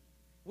forgives you.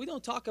 We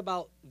don't talk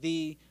about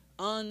the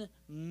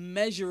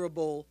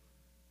unmeasurable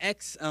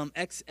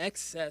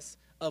excess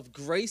of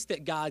grace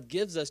that God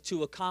gives us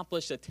to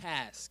accomplish a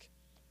task.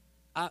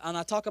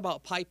 I talk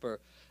about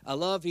Piper.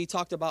 He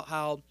talked about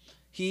how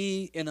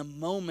he, in a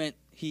moment,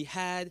 he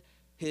had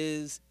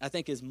I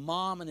think his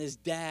mom and his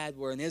dad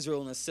were in Israel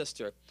and his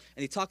sister.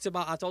 And he talks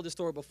about, I told this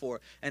story before,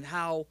 and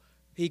how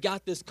he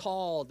got this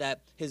call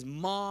that his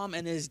mom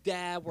and his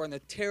dad were in a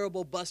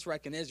terrible bus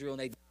wreck in Israel and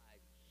they died.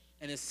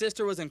 And his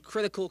sister was in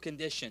critical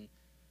condition.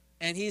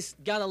 And he's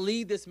got to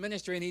lead this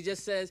ministry, and he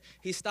just says,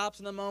 he stops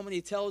in a moment,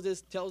 he tells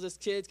his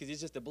kids, because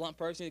he's just a blunt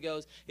person,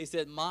 he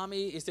said,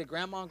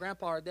 Grandma and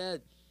Grandpa are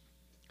dead.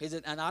 He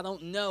said, and I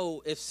don't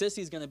know if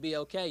Sissy's going to be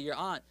okay, your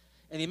aunt.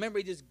 And remember,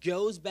 he just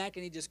goes back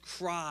and he just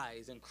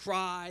cries and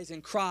cries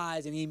and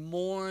cries, and he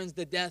mourns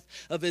the death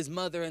of his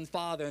mother and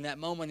father in that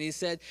moment. He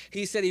said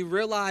he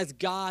realized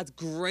God's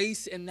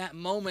grace in that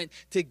moment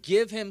to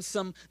give him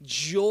some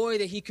joy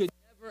that he could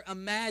never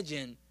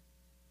imagine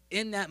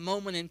in that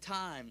moment in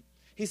time.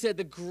 He said,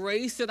 the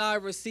grace that I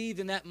received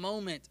in that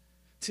moment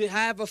to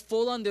have a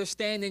full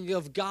understanding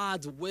of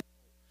God's will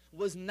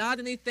was not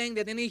anything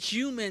that any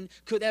human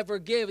could ever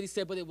give. He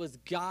said, but it was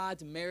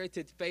God's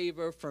merited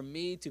favor for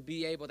me to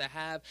be able to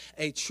have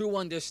a true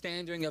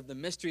understanding of the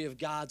mystery of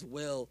God's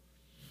will.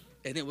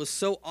 And it was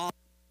so awesome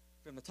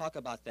for him to talk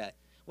about that.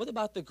 What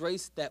about the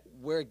grace that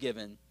we're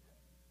given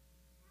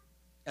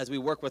as we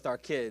work with our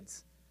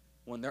kids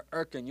when they're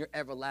irking your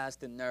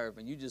everlasting nerve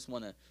and you just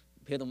want to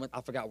hit them with,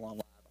 I forgot where I'm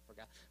live.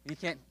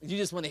 You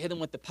just want to hit them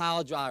with the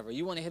pile driver.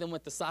 You want to hit them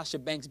with the Sasha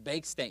Banks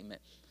bake statement.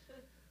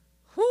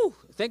 Whew,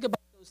 think about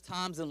those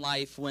times in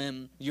life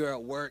when you're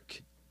at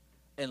work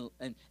and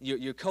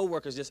your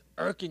coworker's just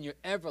irking your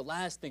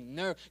everlasting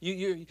nerve.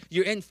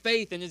 You're in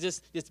faith and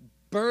it's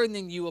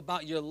burdening you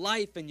about your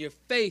life and your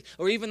faith.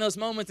 Or even those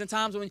moments and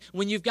times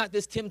when you've got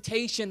this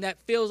temptation that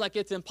feels like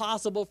it's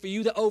impossible for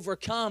you to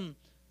overcome.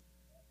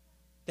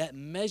 That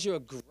measure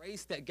of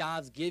grace that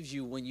God gives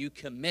you when you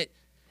commit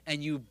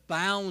and you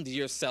bound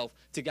yourself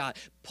to God.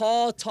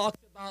 Paul talked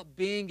about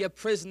being a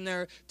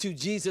prisoner to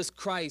Jesus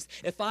Christ.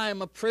 If I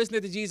am a prisoner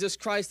to Jesus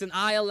Christ and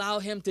I allow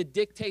him to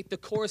dictate the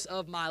course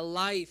of my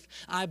life,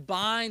 I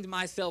bind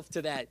myself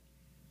to that.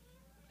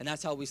 And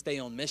that's how we stay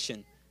on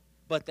mission.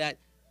 But that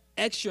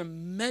extra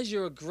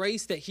measure of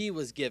grace that he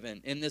was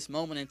given in this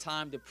moment in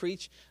time to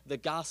preach the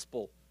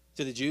gospel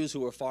to the Jews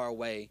who were far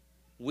away,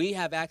 we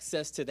have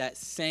access to that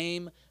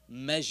same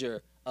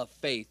measure of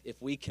faith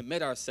if we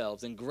commit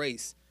ourselves in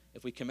grace.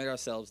 If we commit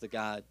ourselves to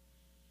God.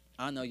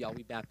 I know y'all,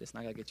 we Baptists,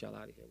 and I got to get y'all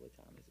out of here. What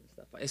time is it and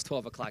stuff? It's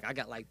 12 o'clock. I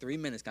got like 3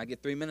 minutes. Can I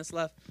get 3 minutes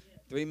left?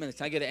 3 minutes.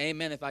 Can I get an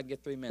amen if I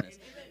get 3 minutes?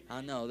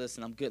 I know.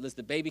 Listen, I'm good. Listen,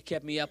 the baby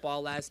kept me up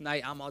all last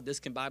night. I'm all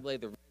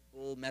discombobulated. The Red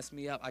Bull messed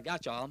me up. I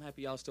got y'all. I'm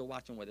happy y'all still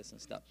watching with us and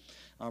stuff.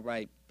 All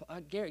right.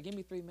 Garrett, give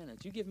me 3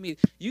 minutes.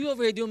 You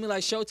over here doing me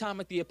like Showtime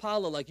at the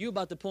Apollo, like you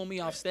about to pull me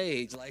off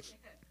stage. Like,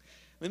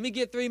 let me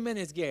get 3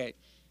 minutes, Garrett.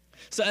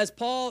 So as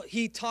Paul,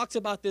 he talks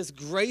about this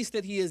grace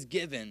that he is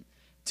given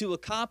to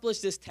accomplish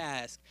this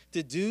task,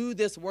 to do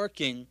this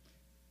working.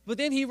 But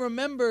then he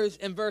remembers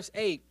in verse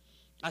 8,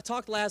 I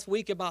talked last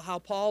week about how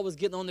Paul was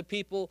getting on the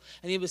people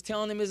and he was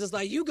telling them, it's just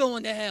like, you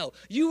going to hell.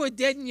 You were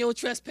dead in your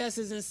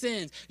trespasses and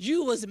sins.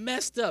 You was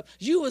messed up.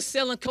 You was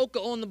selling coca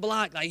on the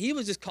block. Like he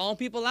was just calling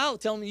people out,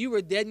 telling them you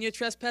were dead in your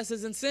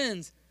trespasses and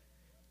sins.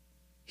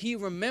 He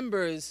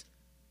remembers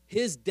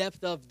his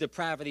depth of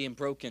depravity and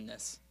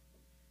brokenness.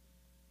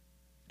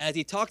 As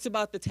he talks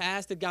about the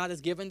task that God has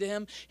given to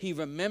him, he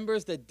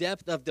remembers the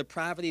depth of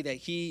depravity that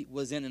he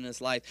was in his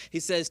life.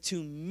 He says,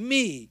 to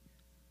me,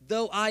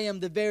 though I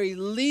am the very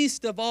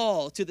least of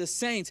all to the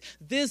saints,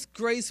 this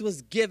grace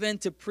was given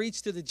to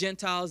preach to the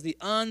Gentiles the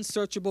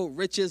unsearchable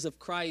riches of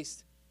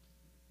Christ.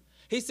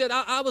 He said,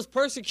 I was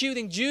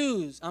persecuting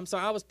Jews.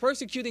 I was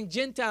persecuting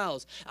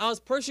Gentiles. I was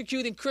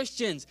persecuting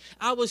Christians.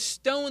 I was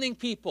stoning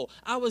people.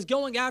 I was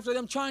going after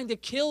them, trying to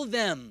kill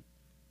them.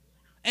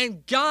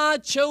 And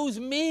God chose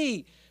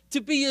me to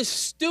be a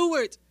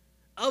steward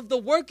of the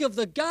work of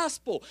the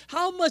gospel.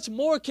 How much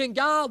more can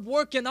God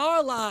work in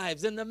our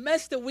lives and the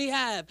mess that we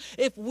have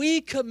if we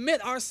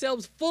commit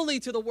ourselves fully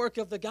to the work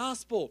of the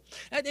gospel?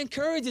 That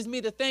encourages me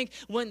to think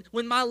when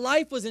my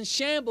life was in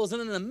shambles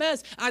and in a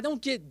mess, I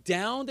don't get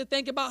down to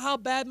think about how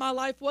bad my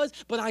life was,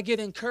 but I get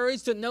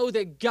encouraged to know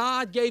that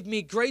God gave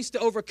me grace to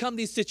overcome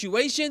these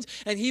situations,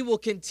 and he will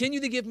continue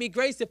to give me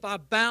grace if I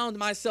bound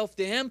myself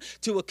to him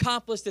to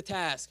accomplish the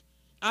task.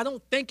 I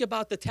don't think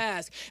about the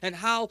task and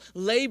how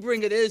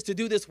laboring it is to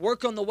do this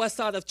work on the west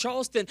side of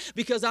Charleston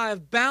because I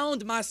have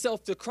bound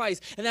myself to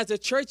Christ. And as a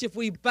church, if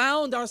we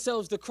bound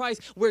ourselves to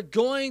Christ, we're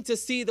going to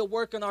see the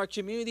work in our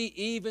community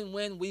even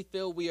when we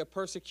feel we are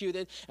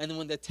persecuted and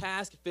when the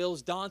task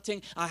feels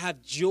daunting. I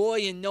have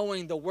joy in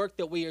knowing the work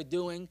that we are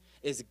doing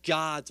is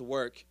God's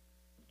work,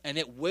 and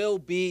it will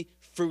be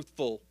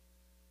fruitful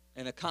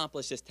and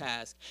accomplish this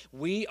task.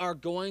 We are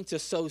going to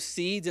sow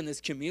seeds in this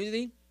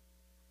community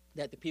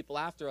that the people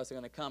after us are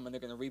going to come and they're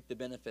going to reap the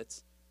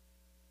benefits.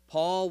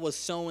 Paul was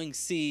sowing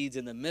seeds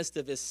in the midst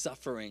of his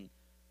suffering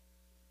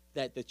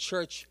that the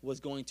church was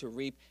going to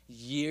reap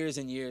years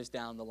and years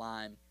down the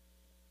line.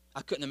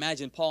 I couldn't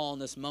imagine Paul in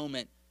this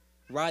moment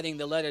writing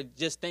the letter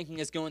just thinking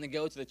it's going to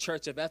go to the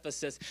church of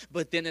Ephesus,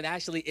 but then it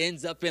actually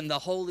ends up in the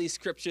Holy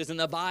Scriptures in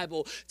the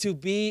Bible to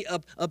be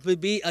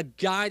a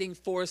guiding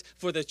force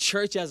for the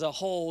church as a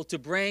whole, to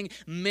bring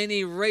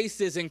many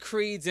races and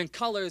creeds and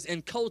colors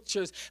and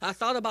cultures. I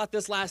thought about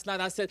this last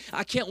night. I said,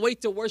 I can't wait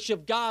to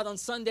worship God on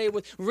Sunday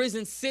with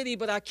Risen City,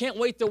 but I can't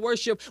wait to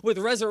worship with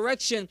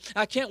Resurrection.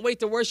 I can't wait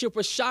to worship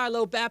with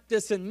Shiloh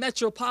Baptist and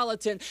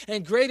Metropolitan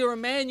and Greater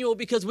Emmanuel,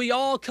 because we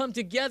all come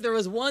together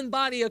as one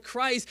body of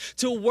Christ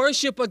to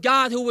worship a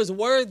God who was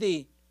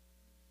worthy,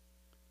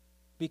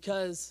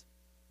 because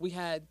we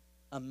had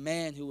a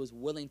man who was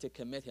willing to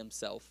commit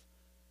himself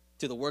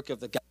to the work of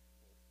the gospel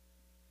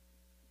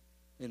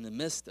in the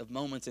midst of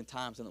moments and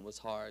times when it was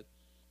hard,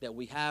 that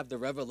we have the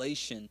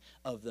revelation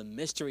of the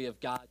mystery of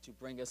God to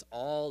bring us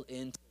all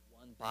into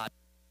one body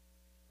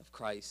of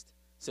Christ.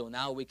 So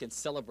now we can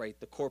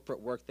celebrate the corporate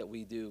work that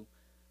we do.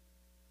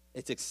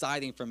 It's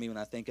exciting for me when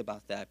I think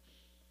about that.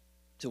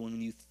 So when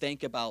you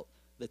think about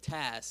the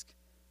task,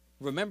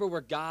 remember where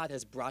God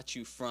has brought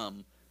you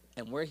from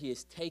and where he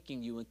is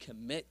taking you, and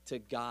commit to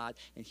God,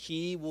 and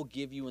he will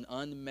give you an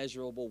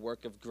unmeasurable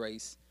work of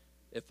grace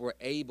if we're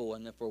able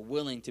and if we're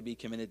willing to be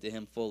committed to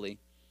him fully.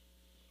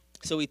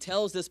 So he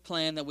tells this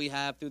plan that we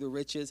have through the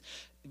riches.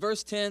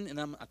 Verse 10, and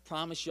I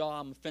promise y'all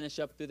I'm going to finish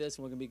up through this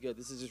and we're going to be good.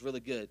 This is just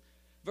really good.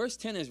 Verse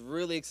 10 is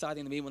really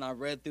exciting to me when I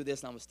read through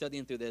this and I was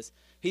studying through this.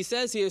 He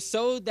says here,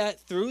 so that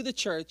through the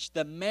church,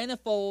 the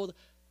manifold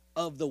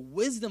of the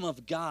wisdom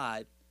of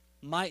God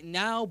might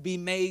now be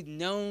made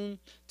known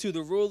to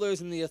the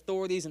rulers and the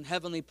authorities in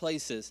heavenly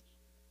places.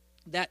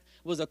 That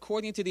was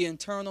according to the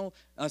external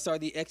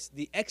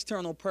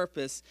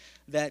purpose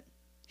that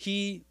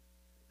he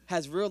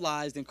has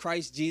realized in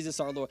Christ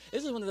Jesus our Lord.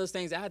 This is one of those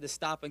things I had to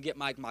stop and get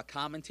my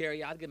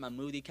commentary. I had to get my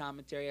Moody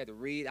commentary. I had to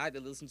read. I had to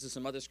listen to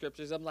some other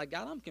scriptures. I'm like,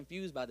 God, I'm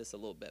confused by this a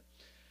little bit.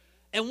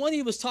 And what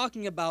he was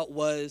talking about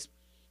was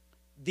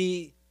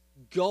the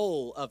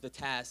goal of the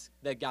task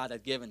that God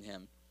had given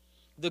him.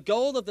 The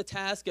goal of the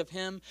task of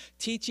him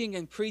teaching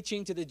and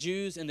preaching to the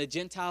Jews and the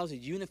Gentiles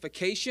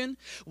unification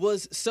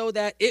was so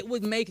that it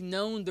would make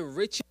known the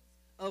riches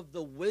of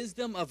the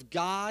wisdom of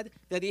God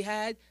that he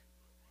had,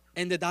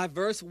 and the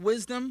diverse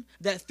wisdom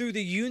that through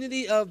the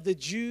unity of the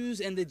Jews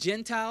and the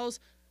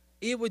Gentiles,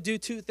 it would do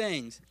two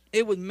things.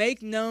 It would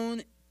make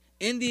known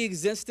in the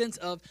existence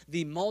of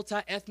the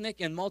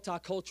multi-ethnic and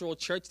multicultural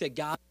church that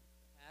God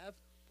have.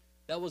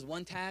 That was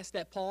one task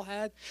that Paul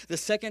had. The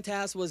second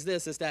task was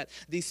this, is that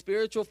the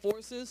spiritual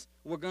forces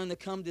were going to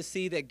come to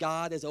see that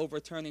God is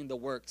overturning the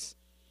works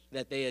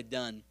that they had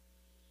done.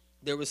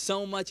 There was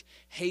so much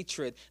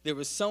hatred. There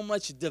was so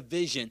much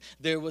division.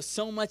 There was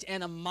so much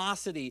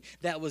animosity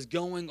that was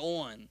going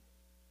on.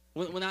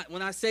 When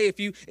I say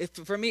if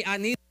for me, I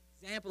need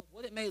an example of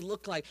what it may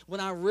look like.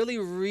 When I really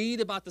read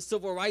about the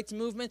civil rights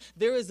movement,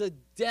 there is a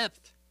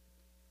depth.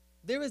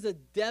 There is a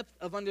depth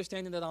of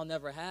understanding that I'll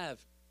never have.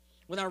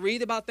 When I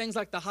read about things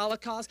like the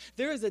Holocaust,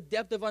 there is a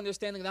depth of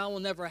understanding that I will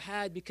never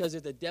have because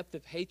there's a depth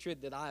of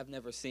hatred that I have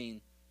never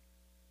seen.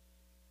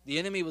 The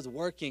enemy was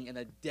working in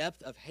a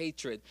depth of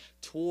hatred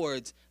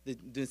towards the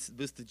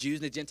Jews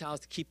and the Gentiles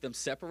to keep them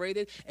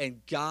separated.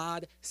 And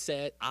God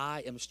said,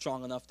 I am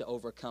strong enough to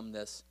overcome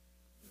this.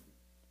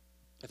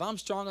 If I'm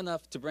strong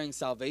enough to bring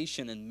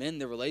salvation and mend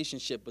the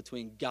relationship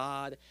between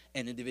God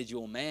and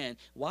individual man,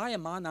 why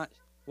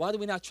do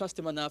we not trust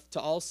him enough to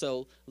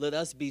also let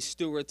us be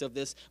stewards of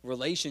this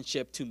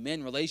relationship to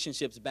mend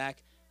relationships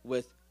back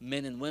with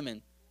men and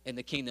women in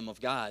the kingdom of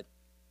God?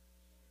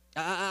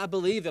 I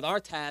believe that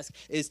our task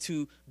is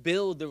to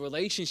build the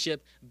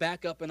relationship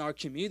back up in our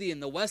community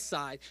in the West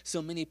Side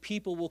so many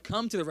people will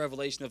come to the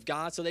revelation of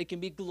God so they can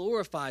be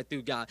glorified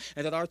through God,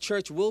 and that our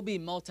church will be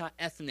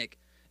multi-ethnic,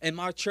 and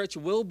our church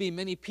will be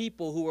many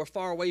people who are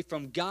far away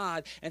from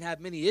God and have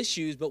many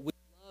issues, but we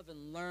love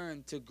and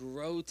learn to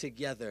grow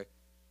together.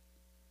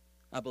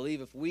 I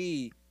believe if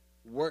we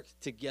work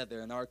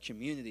together in our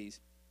communities,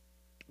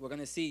 we're going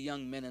to see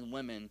young men and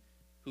women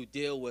who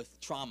deal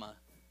with trauma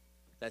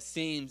that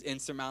seems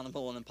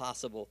insurmountable and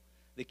impossible.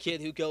 The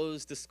kid who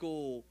goes to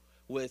school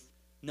with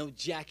no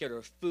jacket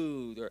or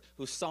food, or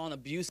who saw an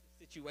abusive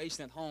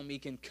situation at home, he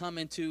can come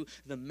into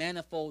the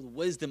manifold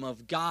wisdom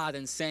of God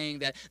and saying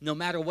that no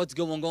matter what's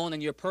going on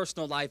in your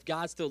personal life,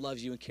 God still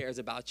loves you and cares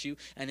about you.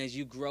 And as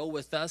you grow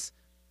with us,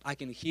 I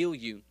can heal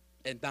you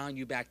and bound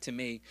you back to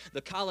me.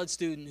 The college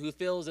student who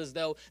feels as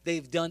though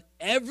they've done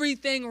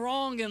everything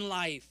wrong in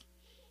life.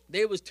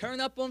 They was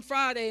turn up on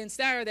Friday and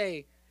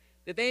Saturday,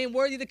 that they ain't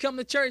worthy to come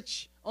to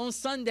church on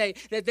Sunday,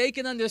 that they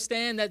can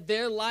understand that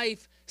their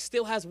life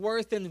still has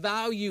worth and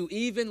value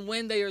even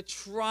when they are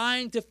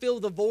trying to fill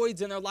the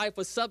voids in their life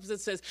with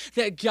substances,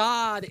 that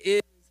God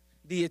is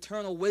the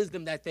eternal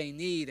wisdom that they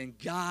need, and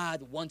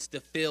God wants to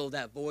fill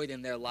that void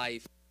in their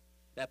life.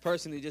 That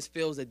person who just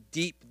feels a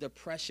deep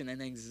depression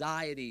and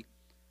anxiety,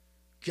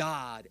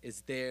 God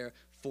is there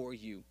for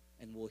you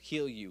and will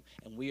heal you,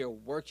 and we are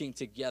working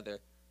together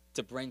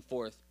to bring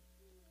forth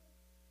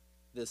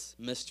this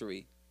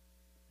mystery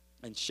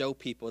and show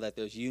people that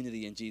there's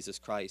unity in Jesus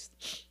Christ.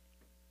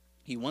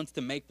 He wants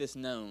to make this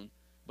known,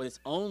 but it's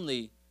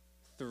only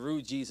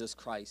through Jesus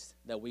Christ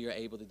that we are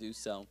able to do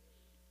so.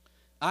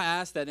 I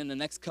ask that in the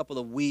next couple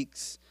of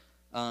weeks,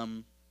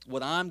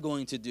 what I'm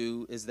going to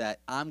do is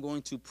that I'm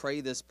going to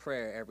pray this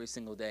prayer every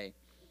single day,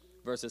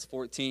 verses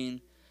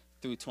 14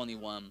 through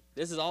 21.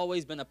 This has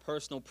always been a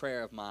personal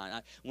prayer of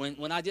mine.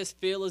 When I just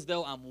feel as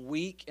though I'm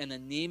weak and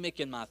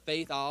anemic in my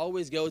faith, I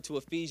always go to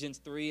Ephesians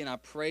 3 and I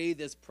pray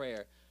this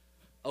prayer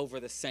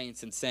over the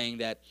saints and saying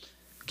that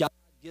God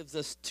gives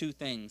us two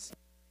things.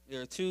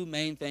 There are two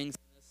main things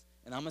in this,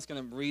 and I'm just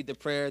going to read the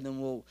prayer and then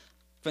we'll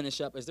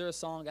finish up. Is there a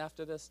song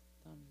after this?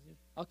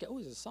 Okay, oh,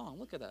 there's a song.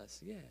 Look at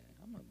us. Yeah,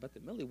 I'm about the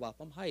Millie Wop.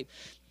 I'm hyped.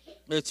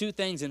 There are two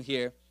things in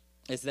here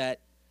is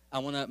that I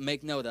want to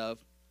make note of.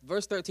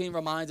 Verse 13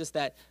 reminds us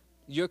that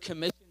your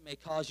commission may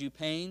cause you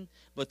pain,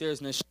 but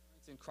there's an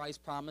assurance in Christ's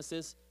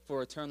promises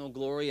for eternal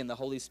glory, and the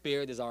Holy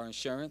Spirit is our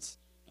insurance.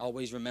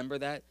 Always remember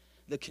that.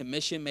 The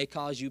commission may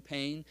cause you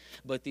pain,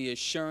 but the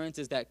assurance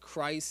is that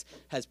Christ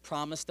has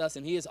promised us,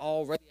 and he has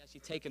already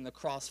actually taken the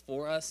cross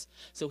for us.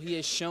 So he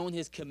has shown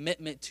his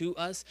commitment to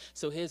us,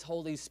 so his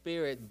Holy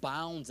Spirit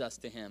bounds us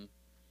to him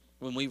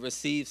when we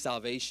receive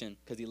salvation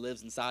because he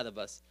lives inside of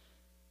us.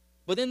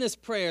 But in this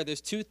prayer,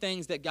 there's two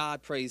things that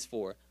God prays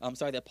for.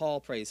 That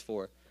Paul prays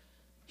for.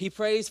 He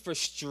prays for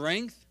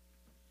strength,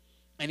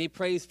 and he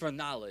prays for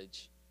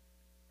knowledge.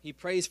 He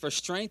prays for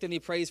strength and he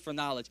prays for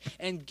knowledge.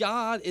 And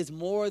God is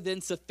more than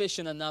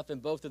sufficient enough in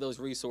both of those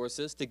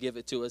resources to give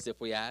it to us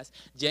if we ask.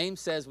 James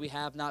says we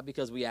have not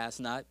because we ask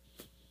not.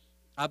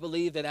 I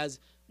believe that as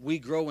we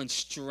grow in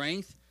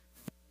strength,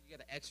 you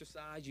got to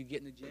exercise, you get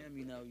in the gym,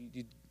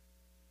 you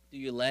do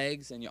your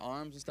legs and your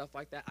arms and stuff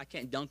like that. I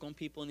can't dunk on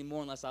people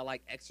anymore unless I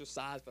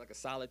exercise for a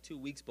solid 2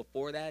 weeks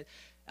before that.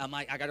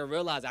 I got to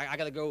realize I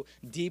got to go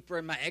deeper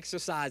in my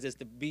exercises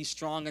to be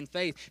strong in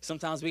faith.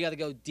 Sometimes we got to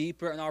go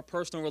deeper in our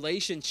personal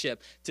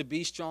relationship to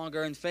be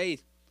stronger in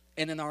faith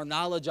and in our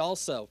knowledge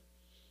also.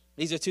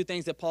 These are two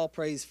things that Paul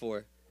prays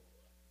for.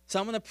 So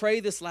I'm going to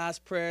pray this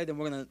last prayer, then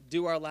we're going to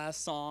do our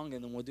last song,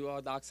 and then we'll do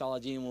our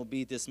doxology and we'll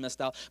be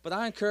dismissed out. But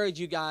I encourage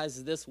you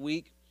guys this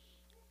week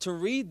to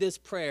read this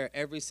prayer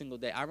every single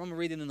day. I remember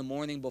reading in the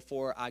morning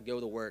before I go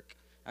to work.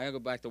 I got to go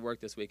back to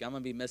work this week. I'm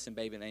going to be missing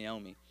baby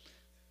Naomi.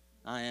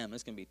 I am.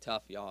 It's going to be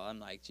tough, y'all.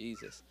 I'm like,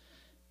 Jesus.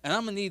 And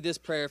I'm going to need this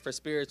prayer for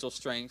spiritual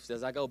strength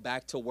as I go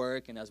back to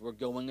work and as we're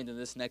going into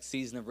this next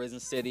season of Risen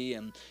City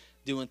and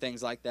doing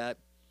things like that.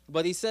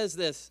 But he says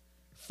this,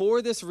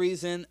 for this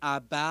reason I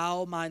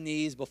bow my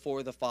knees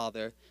before the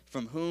Father,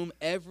 from whom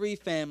every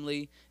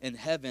family in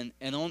heaven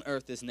and on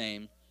earth is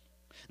named,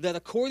 that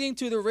according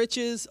to the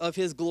riches of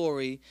his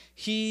glory,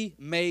 he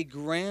may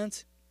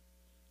grant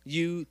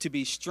you to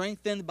be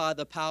strengthened by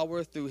the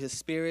power through his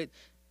Spirit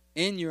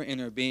in your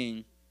inner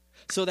being,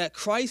 so that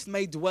Christ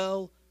may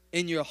dwell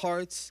in your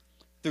hearts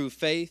through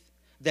faith,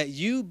 that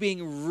you,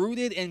 being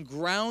rooted and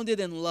grounded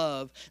in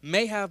love,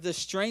 may have the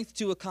strength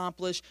to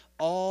accomplish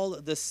all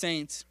the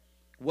saints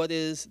what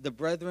is the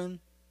brethren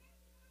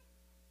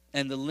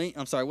and the length.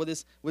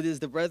 What is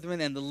the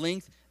brethren and the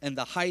length and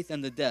the height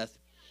and the depth,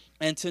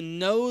 and to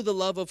know the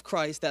love of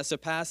Christ that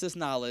surpasses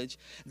knowledge,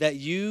 that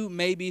you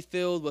may be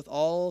filled with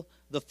all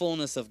the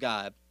fullness of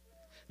God.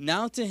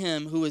 Now to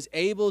him who is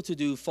able to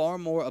do far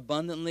more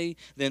abundantly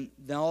than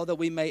all that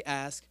we may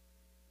ask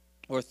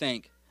or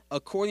think,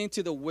 according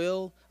to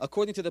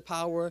the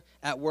power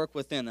at work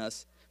within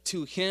us,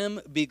 to him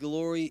be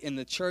glory in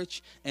the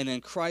church and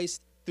in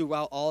Christ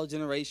throughout all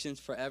generations,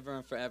 forever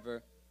and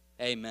forever.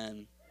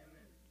 Amen.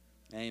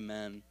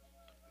 Amen.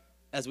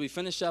 As we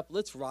finish up,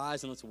 let's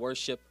rise and let's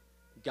worship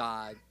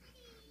God.